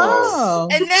 points. Wow.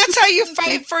 And that's how you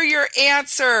fight for your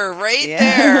answer right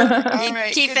there. All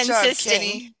right, Keep good job, insisting.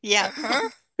 Kenny. Yeah.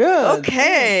 Good.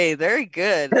 Okay, very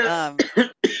good.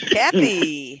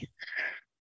 Kathy.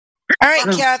 All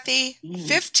right, Kathy.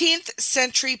 15th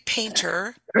century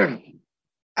painter,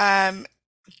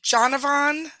 John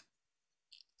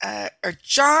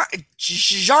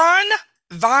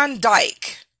Van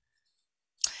Dyke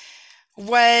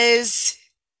was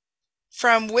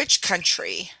from which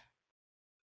country?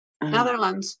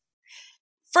 Netherlands.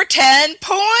 For 10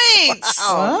 points.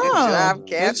 Wow, good job,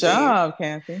 Kathy. Good job,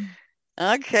 Kathy.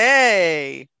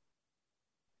 Okay.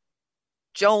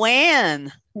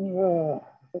 Joanne. All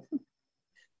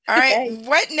right.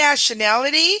 What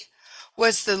nationality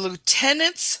was the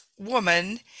lieutenant's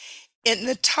woman in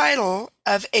the title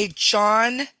of a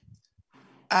John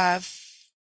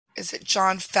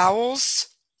Fowles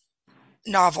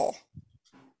novel?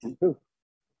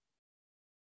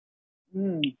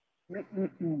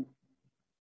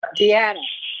 Deanna.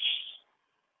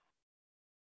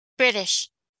 British.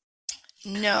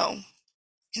 No.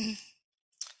 We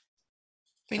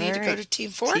need to go to team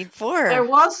 4. Team 4. There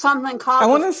was something called I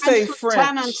want to say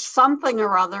Lieutenant French. something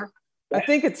or other. I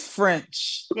think it's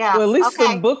French. Yeah. Well, at least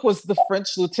okay. the book was The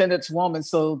French Lieutenant's Woman,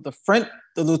 so the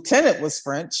lieutenant was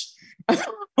French. I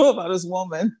don't know about his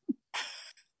woman.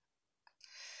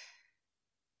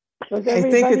 Does I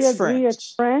think everybody it's agree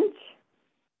it's French?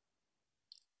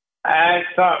 I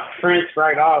thought French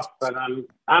right off, but I'm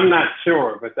not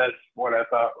sure. But that's what I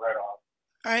thought right off.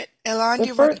 All right, Elan,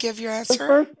 you want to give your answer? The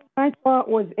first I thought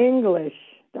was English.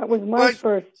 That was my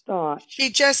first thought.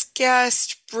 She just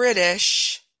guessed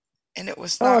British, and it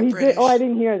was not he British. did. Oh, I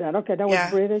didn't hear that. Okay, that was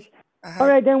British. All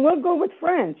right, then we'll go with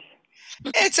French.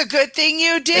 It's a good thing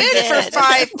you did for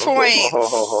 5 points.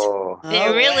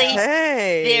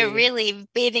 They're really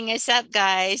beating us up,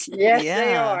 guys. Yes,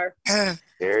 they are. All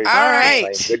right.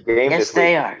 right. Good game this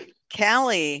week. are.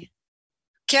 Callie.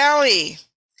 Callie.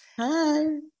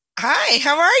 Hi,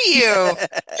 how are you?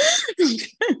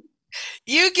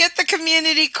 You get the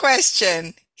community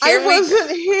question. I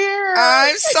wasn't here.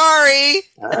 I'm sorry.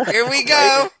 Here we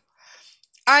go.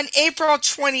 On April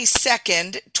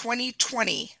 22nd,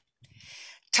 2020,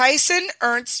 Tyson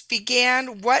Ernst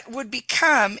began what would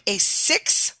become a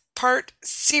 6-part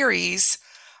series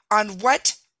on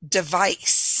what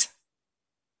device?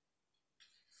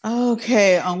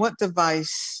 Okay, on what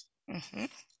device? Mm-hmm.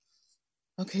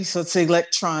 Okay, so it's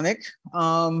electronic.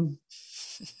 Oh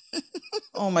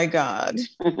my God.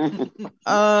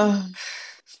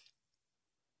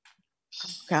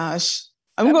 Gosh.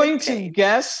 I'm going to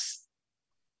guess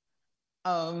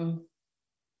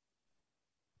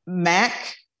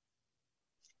Mac.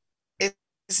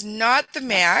 It's not the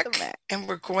Mac, and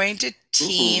we're going to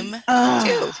team 2.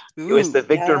 It was the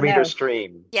Victor Reader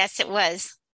stream. Yes, it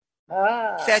was.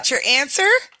 Is that your answer?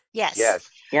 Yes. Yes.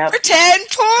 For 10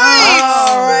 points.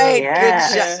 All right.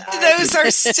 yes. Good job. Those are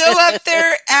still up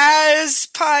there as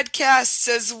podcasts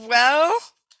as well.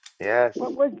 Yes.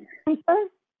 What was the answer?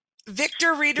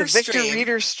 Victor Reader The Victor Stream.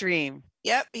 Reader stream.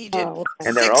 Yep, he did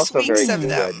And they're 6 also weeks very of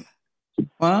them.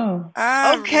 Wow.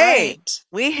 Okay. Right.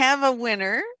 We have a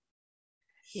winner.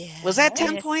 Yeah. Was that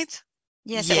 10 points?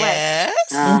 Yes, Yes.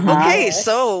 it was. Okay,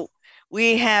 so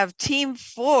we have team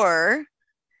 4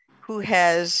 who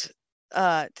has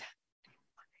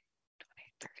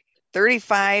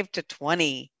 35 to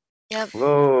 20. Yep.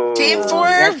 Whoa. Team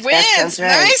 4 wins. That's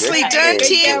right. Nicely Good done, game.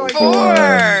 Team Good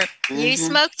 4. You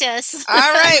smoked us. All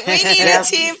right, we need a Yep.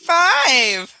 Team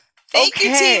 5. Thank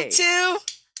you, Okay. Team 2.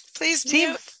 Please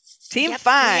mute. Team Yep,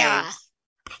 5.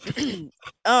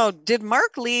 Oh, did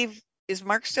Mark leave? Is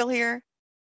Mark still here?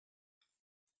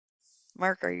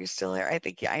 Mark, are you still here? I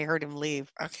think I heard him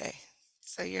leave. Okay,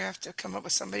 so you have to come up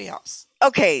with somebody else.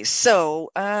 Okay, so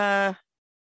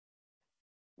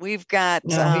we've got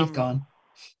No, he's gone.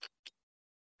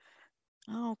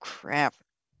 Oh crap.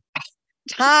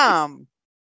 Tom,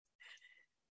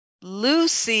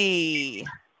 Lucy,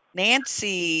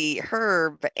 Nancy,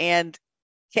 Herb, and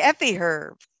Kathy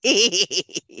Herb.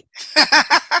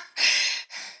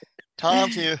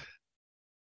 Tom's here.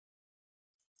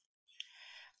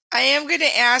 I am going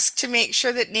to ask to make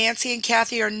sure that Nancy and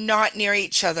Kathy are not near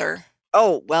each other.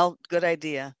 Oh, well, good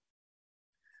idea.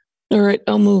 All right,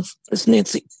 I'll move. It's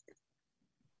Nancy.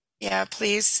 Yeah,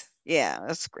 please. Yeah,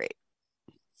 that's great.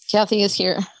 Kathy is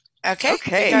here. Okay.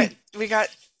 Okay. We got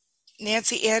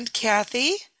Nancy and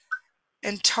Kathy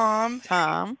and Tom.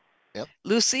 Tom. Yep.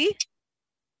 Lucy.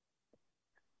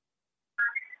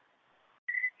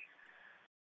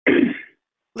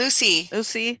 Lucy.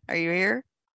 Lucy, are you here?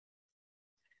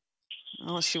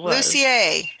 Oh, she was. Lucy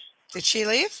A. Did she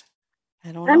leave?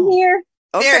 I don't know. I'm here.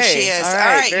 Okay. There she is. All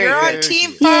right. very You're on good.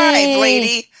 Team 5,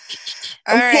 lady.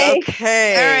 All right.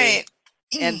 Okay. All right.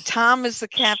 And Tom is the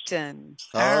captain.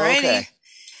 All righty. Okay.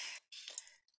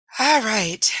 All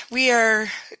right. We are,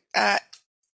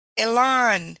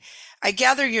 Elan, I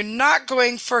gather you're not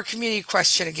going for a community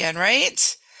question again,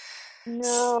 right?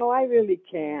 No, I really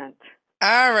can't.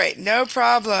 All right. No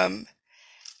problem.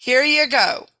 Here you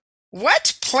go.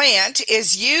 What plant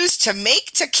is used to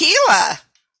make tequila?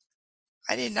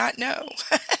 I did not know.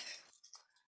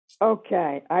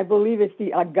 Okay, I believe it's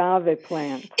the agave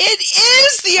plant. It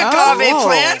is the agave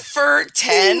plant for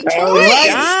 10 points.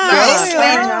 Right.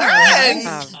 Nicely done.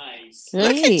 Nice.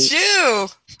 Look at you.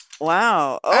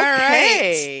 Wow. Okay. All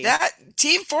right. That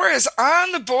Team 4 is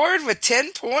on the board with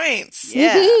 10 points.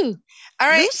 Yeah. Woohoo. All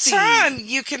right, Lucy. Tom,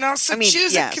 you can also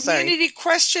choose yeah, a community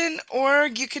question or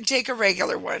you can take a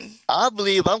regular one. I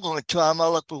believe I'm going to try my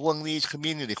luck with one of these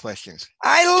community questions.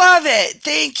 I love it.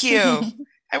 Thank you.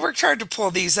 I worked hard to pull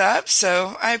these up,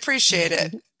 so I appreciate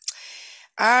it.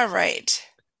 All right.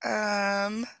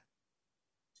 And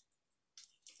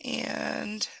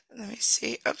let me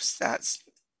see. Oops,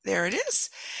 there it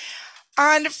is.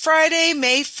 On Friday,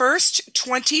 May 1st,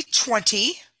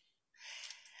 2020,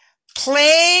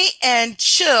 Play and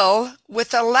Chill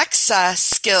with Alexa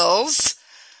Skills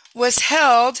was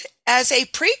held as a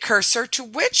precursor to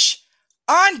which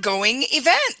ongoing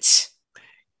event?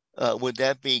 Would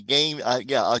that be game?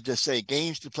 Yeah, I'll just say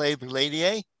games to play with Lady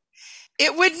A.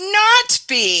 It would not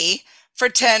be for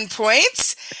 10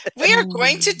 points. We are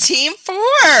going to Team 4.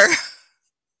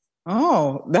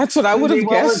 Oh, that's what I would have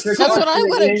guessed. That's what I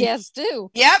would have guessed too.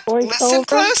 Yep, listen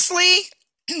closely.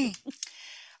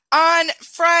 On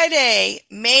Friday,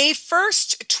 May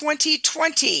 1st,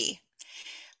 2020,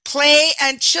 Play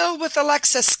and Chill with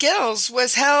Alexa Skills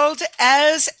was held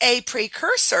as a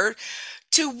precursor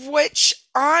to which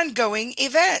ongoing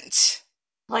event?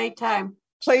 Playtime.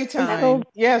 Playtime.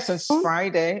 Yes, it's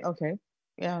Friday. Okay.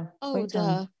 Yeah. Oh,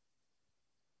 Playtime.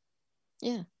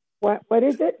 Yeah. What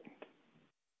is it?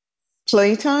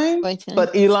 Playtime.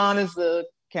 But Elon is the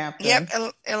captain.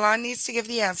 Yep, Elon needs to give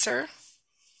the answer.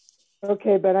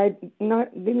 Okay, but I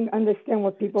didn't understand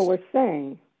what people were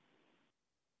saying.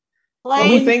 Well,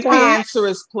 we think the answer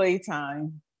is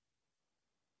playtime.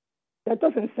 That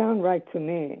doesn't sound right to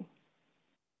me.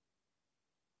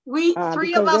 We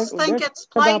three of us think it's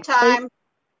playtime.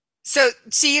 So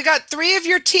you got 3 of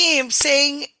your team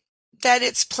saying that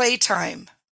it's playtime.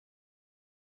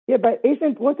 Yeah, but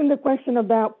wasn't the question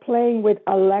about playing with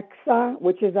Alexa,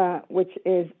 which is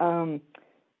So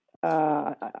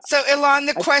Ilan,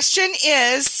 the question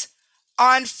is,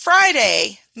 on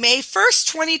Friday, May 1st,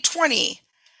 2020,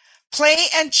 Play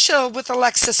and Chill with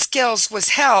Alexa Skills was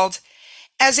held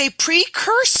as a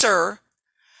precursor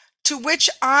to which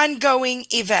ongoing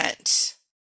event?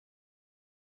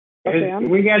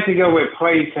 We got to go with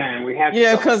playtime. We have to.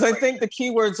 Yeah, because I think the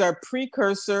keywords are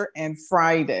precursor and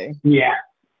Friday. Yeah,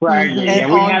 Friday. And Yeah,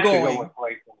 we have to ongoing. go with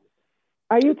playtime.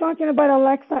 Are you talking about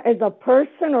Alexa as a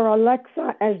person or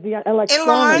Alexa as the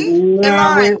electronic?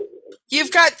 Ilan,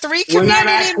 you've got 3 we're not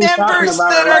community actually talking members about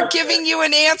that are Alexa. giving you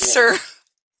an answer.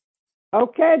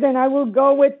 Okay, then I will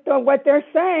go with what they're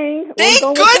saying. Thank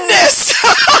we'll go goodness!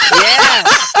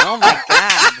 Yes. Oh my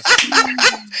God.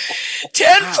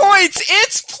 10 points.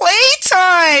 It's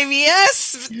playtime.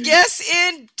 Yes, yes,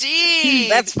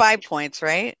 indeed. That's 5 points,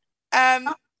 right?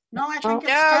 No, I think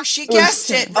No, she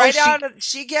guessed it right out of.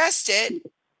 She guessed it.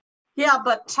 Yeah,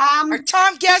 but Tom. Or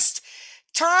Tom guessed.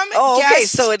 Tom Oh, guessed. okay.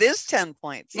 So it is 10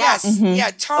 points. Yes.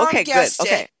 Yeah. Tom Okay, guessed good.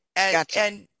 Okay. it. And, Gotcha.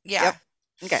 and yeah. Yep.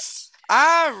 Okay.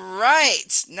 All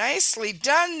right. Nicely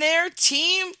done there,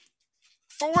 team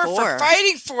 4 for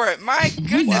fighting for it. My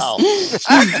goodness. Wow. All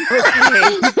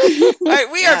right,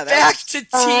 we are back to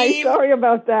team. Sorry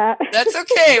about that. That's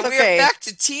okay. It's We okay. are back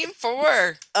to team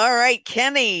 4. All right,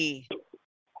 Kenny.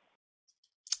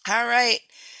 All right.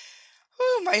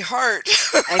 Oh, my heart.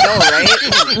 I know, right?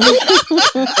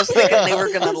 I was thinking they were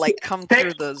gonna come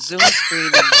through the Zoom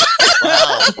screen.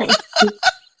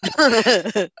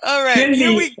 All right.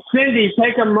 Cindy,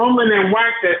 take a moment and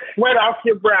wipe the sweat off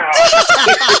your brow.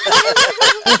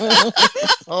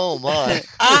 Oh my.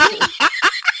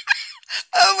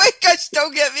 Oh my gosh,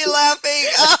 don't get me laughing.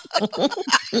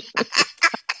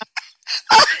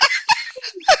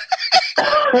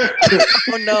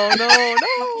 Oh no.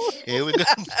 Here we go.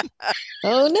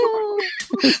 Oh no.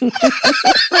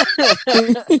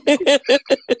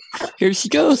 Here she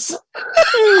goes.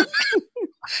 Oh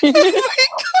my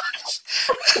gosh.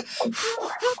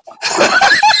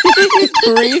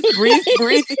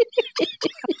 breathe.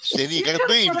 Cindy, you gotta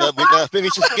breathe. We gotta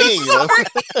finish this game, you know.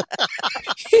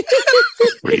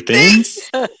 Breathe in,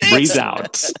 breathe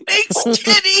out. Thanks,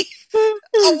 Kenny. A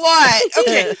lot.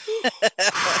 Okay.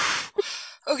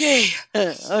 Okay.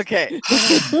 Okay.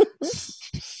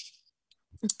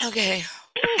 Okay.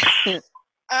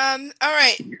 All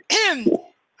right.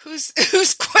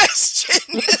 Whose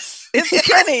question is It's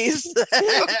Kenny's.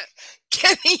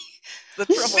 Kenny? The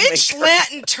Which troublemaker.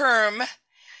 Latin term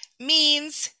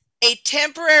means a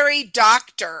temporary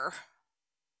doctor?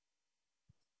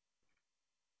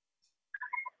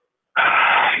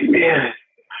 Man.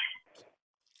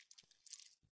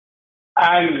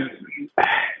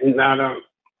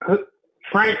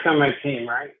 Frank's on my team,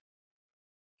 right?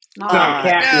 No,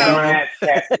 Kathy. no. I'm gonna ask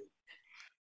Kathy.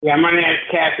 Yeah, I'm gonna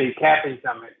ask Kathy. Kathy's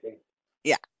on my team.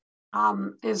 Yeah.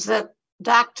 Is it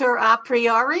Dr. A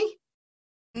priori?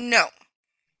 No.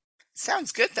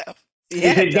 Sounds good though.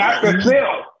 Yeah, Is it Dr.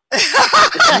 Phil? We're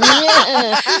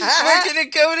gonna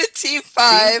go to team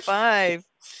 5. Team 5.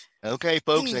 Okay,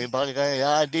 folks, anybody got any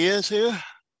ideas here?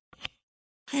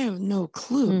 I have no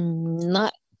clue.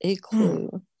 Not a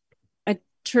clue. A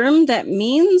term that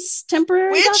means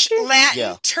temporary Which doctor?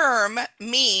 Latin term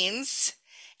means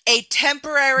a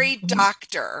temporary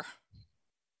doctor?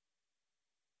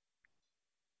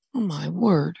 Oh my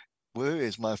word. Where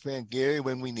is my friend Gary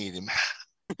when we need him?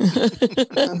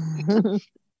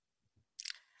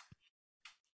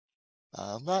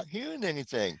 I'm not hearing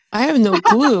anything. I have no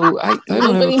clue. I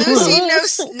don't have a clue.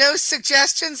 Lucy, no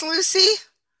suggestions, Lucy?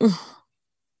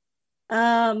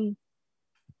 I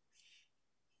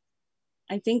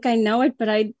think I know it, but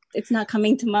it's not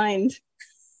coming to mind.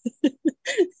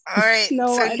 All right.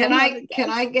 No, so Can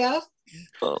I guess?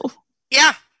 Oh.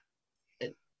 Yeah.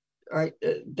 All right.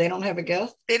 They don't have a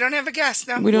guess? They don't have a guess,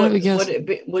 no. We don't have a guess.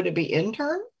 Would it be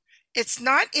intern? It's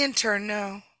not intern,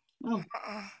 no. Oh.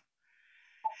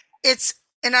 It's,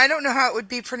 and I don't know how it would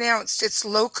be pronounced. It's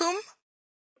locum.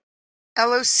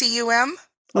 Locum.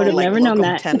 Would have never known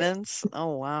that. Tenants.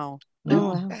 Oh wow.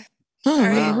 Oh, wow. Oh,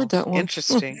 I never heard that one.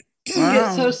 Interesting. You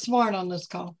get so smart on this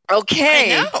call.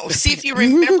 Okay. I know. See if you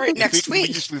remember it next We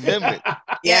week. just remember it.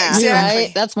 Yeah, exactly.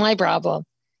 Right? That's my problem.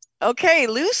 Okay,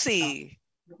 Lucy.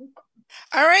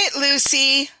 All right,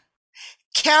 Lucy.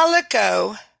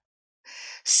 Calico,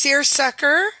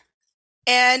 seersucker,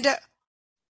 and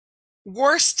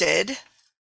worsted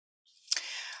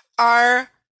are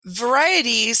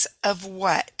varieties of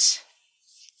what?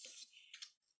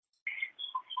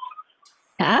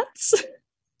 Hats?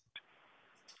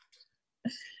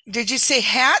 Did you say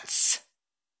hats?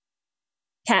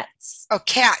 Cats. Oh,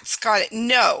 cats. Got it.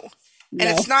 No. And No.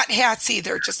 it's not hats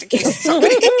either, just in case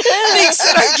somebody thinks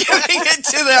that I'm giving it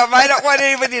to them. I don't want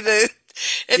anybody to.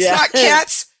 It's not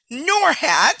cats nor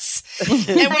hats.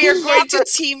 And we are going to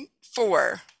team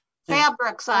 4.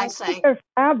 Fabrics, I say. They're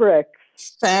fabrics.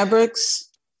 Fabrics.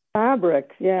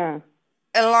 Fabrics, yeah.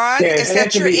 Elan, Yeah, is it has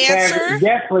that to your be answer?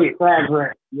 Definitely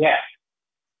fabric. Yes.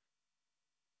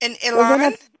 And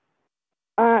Elan?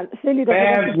 Cindy, does it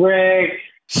have to- Fabric.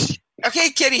 Okay,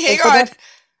 Kitty, hang on.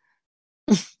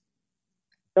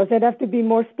 Does it have to be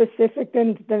more specific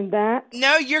than that?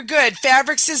 No, you're good.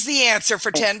 Fabrics is the answer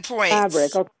for 10 points.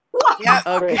 Fabric. Okay. Yep.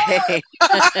 Okay.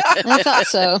 I thought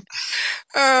so.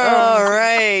 All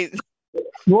right.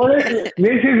 Well, this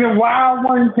is a wild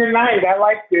one tonight. I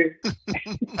like this.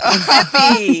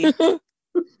 Happy.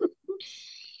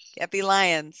 Happy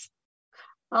Lions.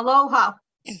 Aloha.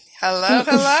 Hello,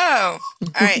 hello.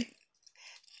 All right.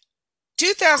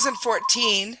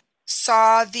 2014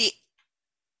 saw the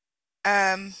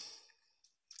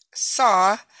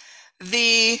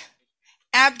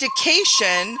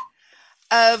abdication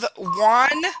of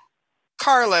Juan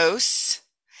Carlos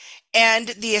and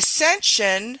the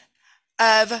ascension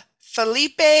of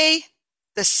Felipe the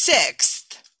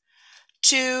Sixth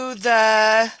to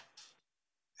the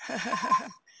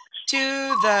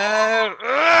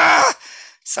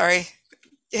sorry,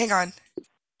 hang on.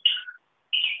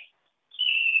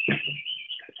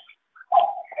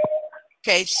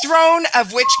 Okay, throne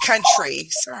of which country?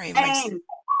 Sorry, How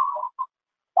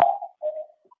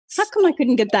come I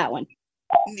couldn't get that one?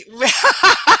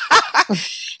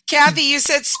 Kathy, you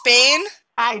said Spain?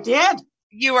 I did.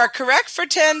 You are correct for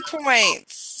 10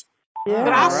 points. Yeah.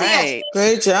 All right.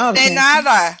 Great job. De Kathy.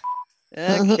 nada.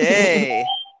 Okay.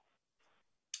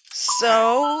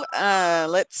 So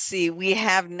let's see. We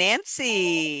have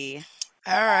Nancy.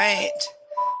 All right.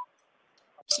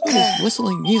 Somebody's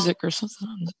whistling music or something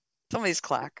on the Somebody's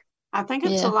clock. I think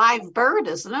it's a live bird,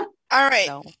 isn't it? All right.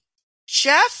 No.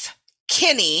 Jeff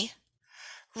Kinney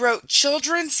wrote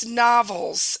children's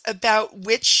novels about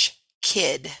which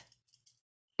kid?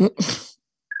 I've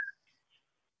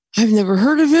never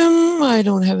heard of him. I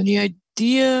don't have any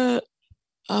idea.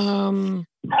 So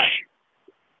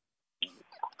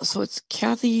it's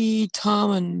Kathy,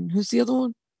 Tom, and who's the other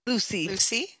one? Lucy.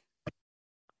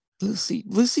 Lucy,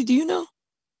 do you know?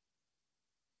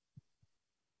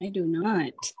 I do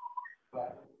not.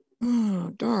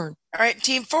 Oh, darn. All right,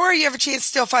 team 4, you have a chance to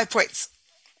steal 5 points.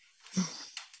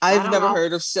 I've never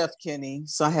heard of Chef Kenny,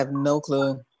 so I have no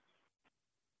clue.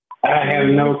 I have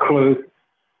no clue.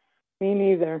 Me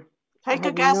neither. Take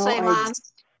a guess, Elan.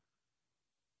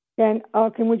 Can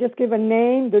we just give a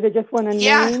name? Do they just want a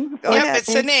name? Yep,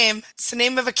 it's a name. It's the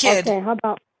name of a kid. Okay, how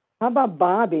about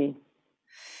Bobby?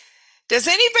 Does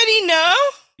anybody know?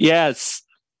 Yes.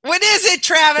 What is it,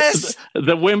 Travis?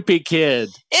 The Wimpy Kid.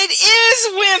 It is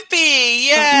Wimpy.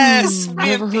 Yes,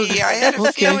 Wimpy. I had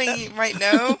a feeling you might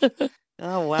know.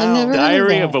 Oh, wow.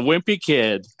 Diary of a Wimpy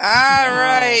Kid. All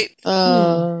right.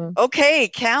 Okay,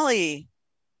 Callie.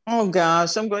 Oh,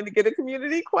 gosh. I'm going to get a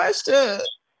community question.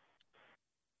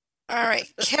 All right,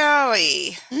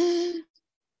 Kelly.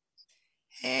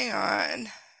 Hang on.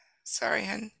 Sorry,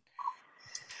 hon.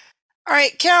 All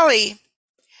right, Kelly.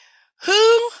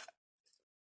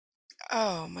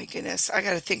 Oh, my goodness. I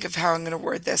got to think of how I'm going to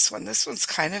word this one. This one's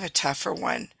kind of a tougher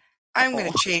one. I'm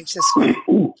going to change this one.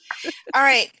 All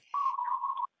right.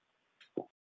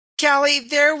 Kelly,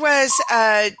 there were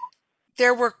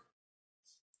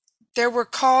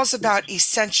calls about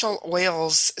essential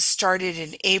oils started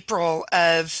in April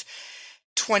of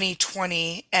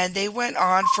 2020, and they went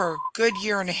on for a good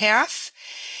year and a half.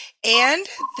 And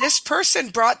this person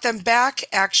brought them back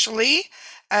actually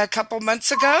a couple months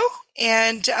ago,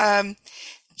 and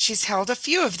she's held a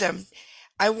few of them.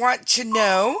 I want to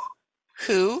know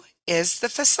who is the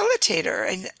facilitator,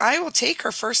 and I will take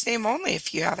her first name only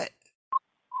if you have it.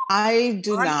 I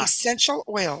do On not. essential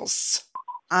oils.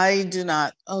 I do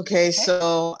not. Okay,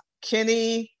 so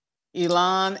Kenny,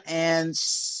 Elan, and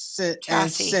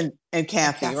Kathy,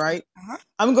 right?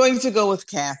 I'm going to go with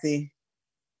Kathy.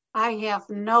 I have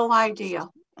no idea.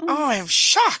 Oh, I'm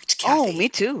shocked, Kathy. Oh, me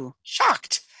too.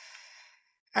 Shocked.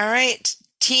 All right,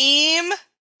 team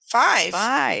 5.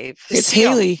 It's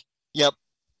Haley. Yep.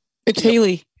 It's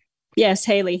Haley. Yes,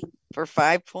 Haley. For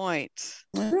 5 points.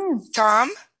 Tom?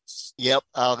 Yep,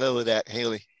 I'll go with that,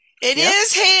 Haley. It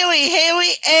is Haley.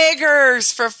 Haley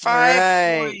Eggers for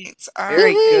 5 points. All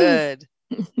Very right. good.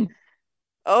 I couldn't think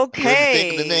Okay.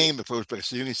 of the name at first, but as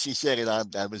soon as she said it,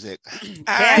 that was it. All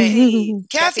right.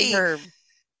 Kathy Herb.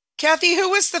 Kathy, who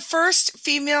was the first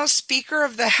female Speaker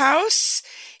of the House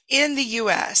in the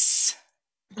U.S.?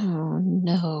 Oh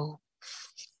no.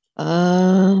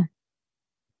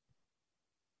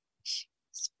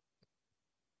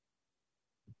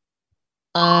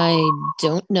 I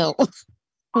don't know.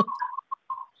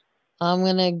 I'm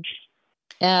gonna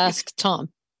ask Tom.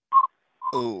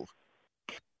 Oh.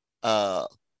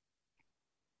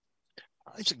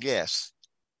 It's a guess.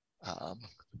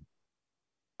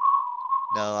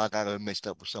 No, I got it mixed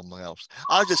up with someone else.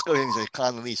 I'll just go ahead and say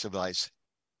Condoleezza Rice.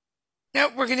 No,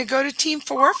 we're going to go to team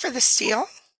 4 for the steal.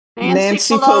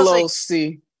 Nancy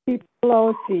Pelosi.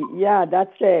 Pelosi. Yeah,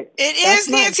 that's it. It is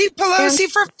Nancy Pelosi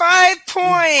for 5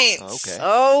 points.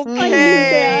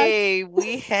 Okay.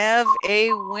 We have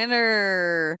a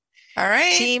winner. All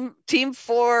right. Team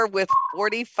 4 with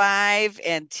 45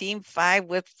 and team 5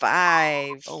 with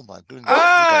 5. Oh my goodness.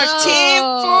 Team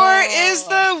 4 is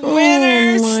the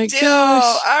winner my still.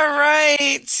 gosh. All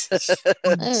right.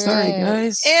 Sorry,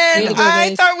 guys. And Way to go, I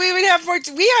guys. thought we would have more.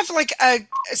 We have like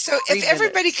so 3 if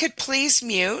everybody could please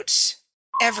mute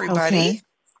everybody.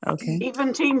 Okay.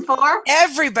 Even team 4?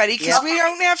 Everybody, because we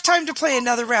don't have time to play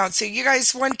another round. So you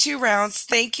guys won 2 rounds.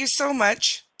 Thank you so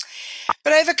much.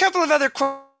 But I have a couple of other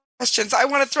questions. I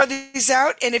want to throw these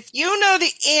out. And if you know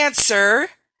the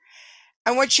answer,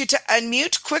 I want you to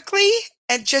unmute quickly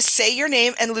and just say your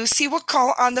name. And Lucy will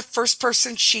call on the first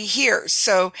person she hears.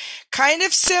 So kind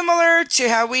of similar to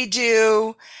how we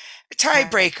do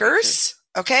tiebreakers.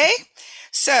 Okay?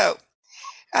 So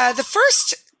the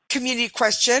first community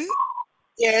question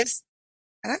is,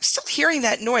 and I'm still hearing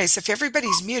that noise. If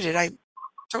everybody's muted, I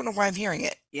don't know why I'm hearing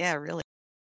it. Yeah, really.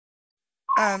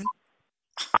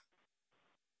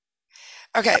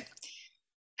 Okay.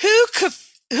 Who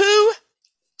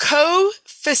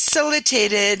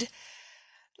co-facilitated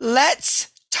Let's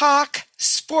Talk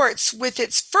Sports with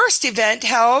its first event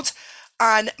held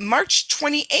on March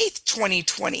 28th,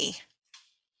 2020?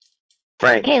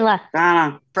 Frank. Kayla.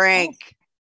 Donna. Frank.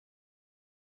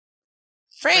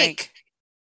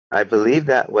 I believe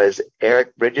that was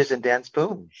Eric Bridges and Dan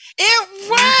Spoon. It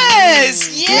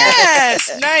was!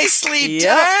 Yes! Nicely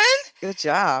done. Good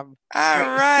job. All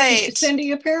right.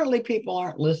 Cindy, apparently people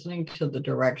aren't listening to the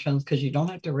directions because you don't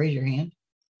have to raise your hand.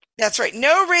 That's right.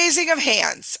 No raising of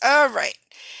hands. All right.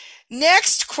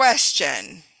 Next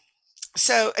question.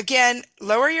 So again,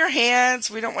 lower your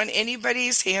hands. We don't want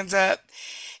anybody's hands up.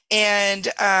 And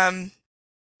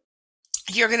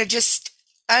you're going to just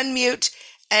unmute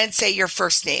and say your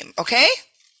first name, okay?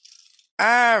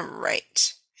 All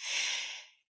right.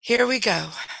 Here we go.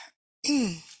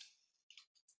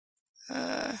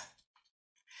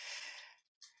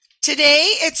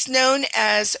 Today, it's known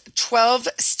as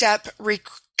 12-step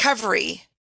recovery.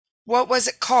 What was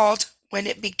it called when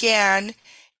it began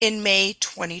in May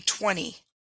 2020?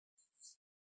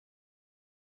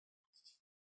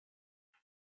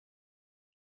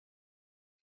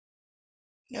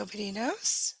 Nobody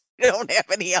knows? We don't have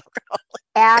any alcohol.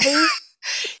 Abby.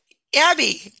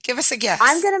 Abby, give us a guess.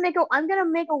 I'm gonna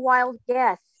make a wild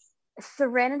guess.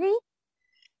 Serenity?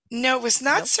 No, it was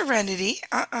not Serenity.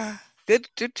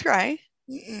 Good try.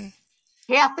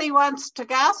 Kathy wants to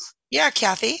guess? Yeah,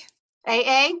 Kathy.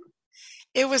 AA?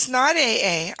 It was not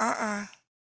AA.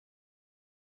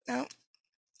 No.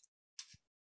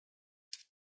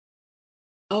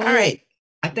 Oh, all right.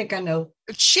 I think I know.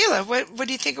 Sheila, what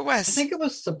do you think it was? I think it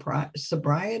was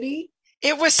sobriety.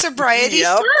 It was sobriety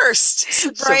first.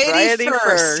 Sobriety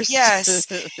first. Yes.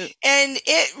 And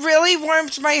it really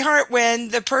warmed my heart when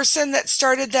the person that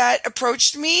started that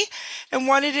approached me and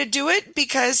wanted to do it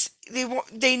because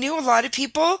they knew a lot of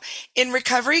people in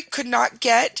recovery could not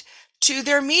get to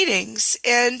their meetings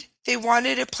and they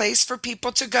wanted a place for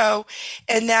people to go.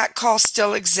 And that call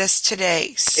still exists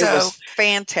today. So it was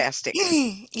fantastic.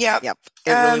 Yep. It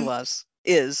really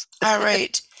is. All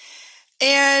right.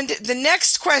 And the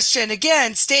next question,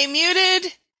 again, stay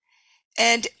muted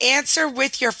and answer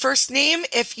with your first name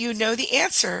if you know the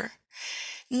answer.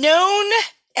 Known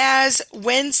as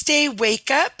Wednesday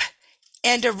Wake Up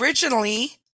and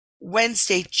originally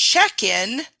Wednesday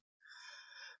Check-In,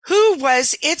 who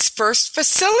was its first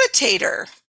facilitator?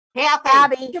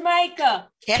 Kathy. Jamaica.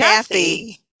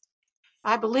 Kathy.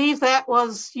 I believe that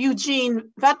was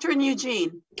veteran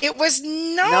Eugene. It was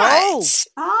not. No.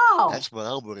 Oh. That's what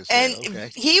I would have said.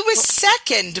 And he was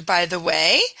second, by the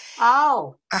way.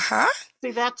 Oh. Uh-huh.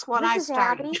 See, that's when This I is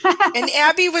started. And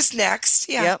Abby was next.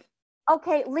 Yeah. Yep.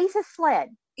 Okay, Lisa Sled.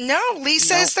 No,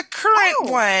 Lisa is the current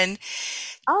one.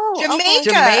 Oh, Jamaica,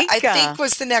 okay. I think,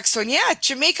 was the next one. Yeah,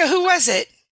 Jamaica. Who was it?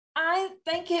 I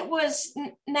think it was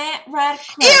Nat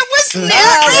Radcliffe. It was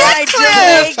Nat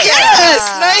Radcliffe. Yes,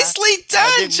 nicely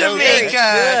done,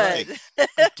 Jamaica.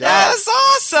 That was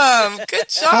awesome. Good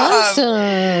job.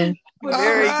 Awesome.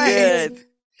 Very good.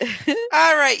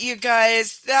 All right, you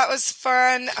guys, that was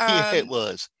fun. Yeah, it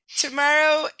was.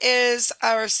 Tomorrow is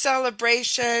our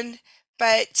celebration,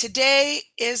 but today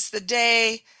is the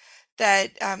day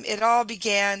that it all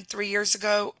began 3 years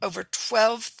ago. Over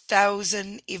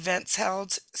 12,000 events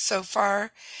held so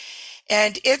far.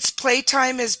 And its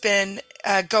playtime has been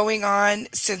going on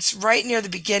since right near the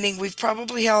beginning. We've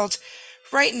probably held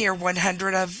right near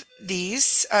 100 of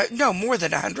these. No, more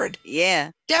than 100. Yeah.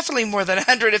 Definitely more than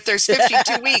 100 if there's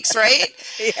 52 weeks, right?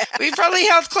 Yeah. We've probably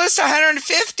held close to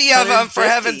 150 of them, for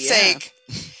heaven's sake.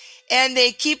 And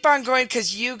they keep on going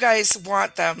because you guys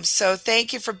want them. So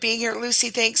thank you for being here. Lucy,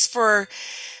 thanks for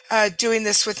doing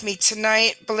this with me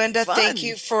tonight. Belinda, thank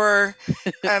you for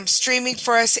streaming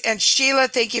for us. And Sheila,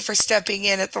 thank you for stepping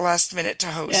in at the last minute to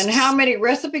host. And how many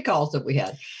recipe calls have we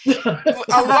had?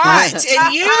 A lot.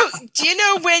 And do you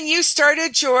know when you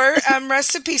started your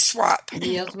recipe swap?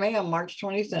 Yes, ma'am, March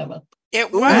 27th.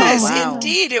 It was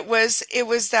indeed. It was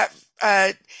that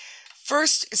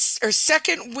first or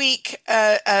second week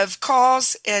of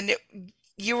calls, and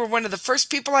you were one of the first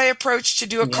people I approached to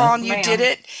do a call, and you did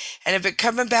it, and have been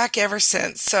coming back ever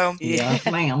since. So yes,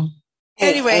 ma'am.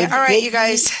 Anyway, all right, you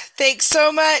guys. Thanks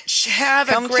so much. Have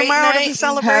a great night. Come tomorrow to the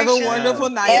celebration. Have a wonderful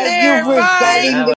night. Bye.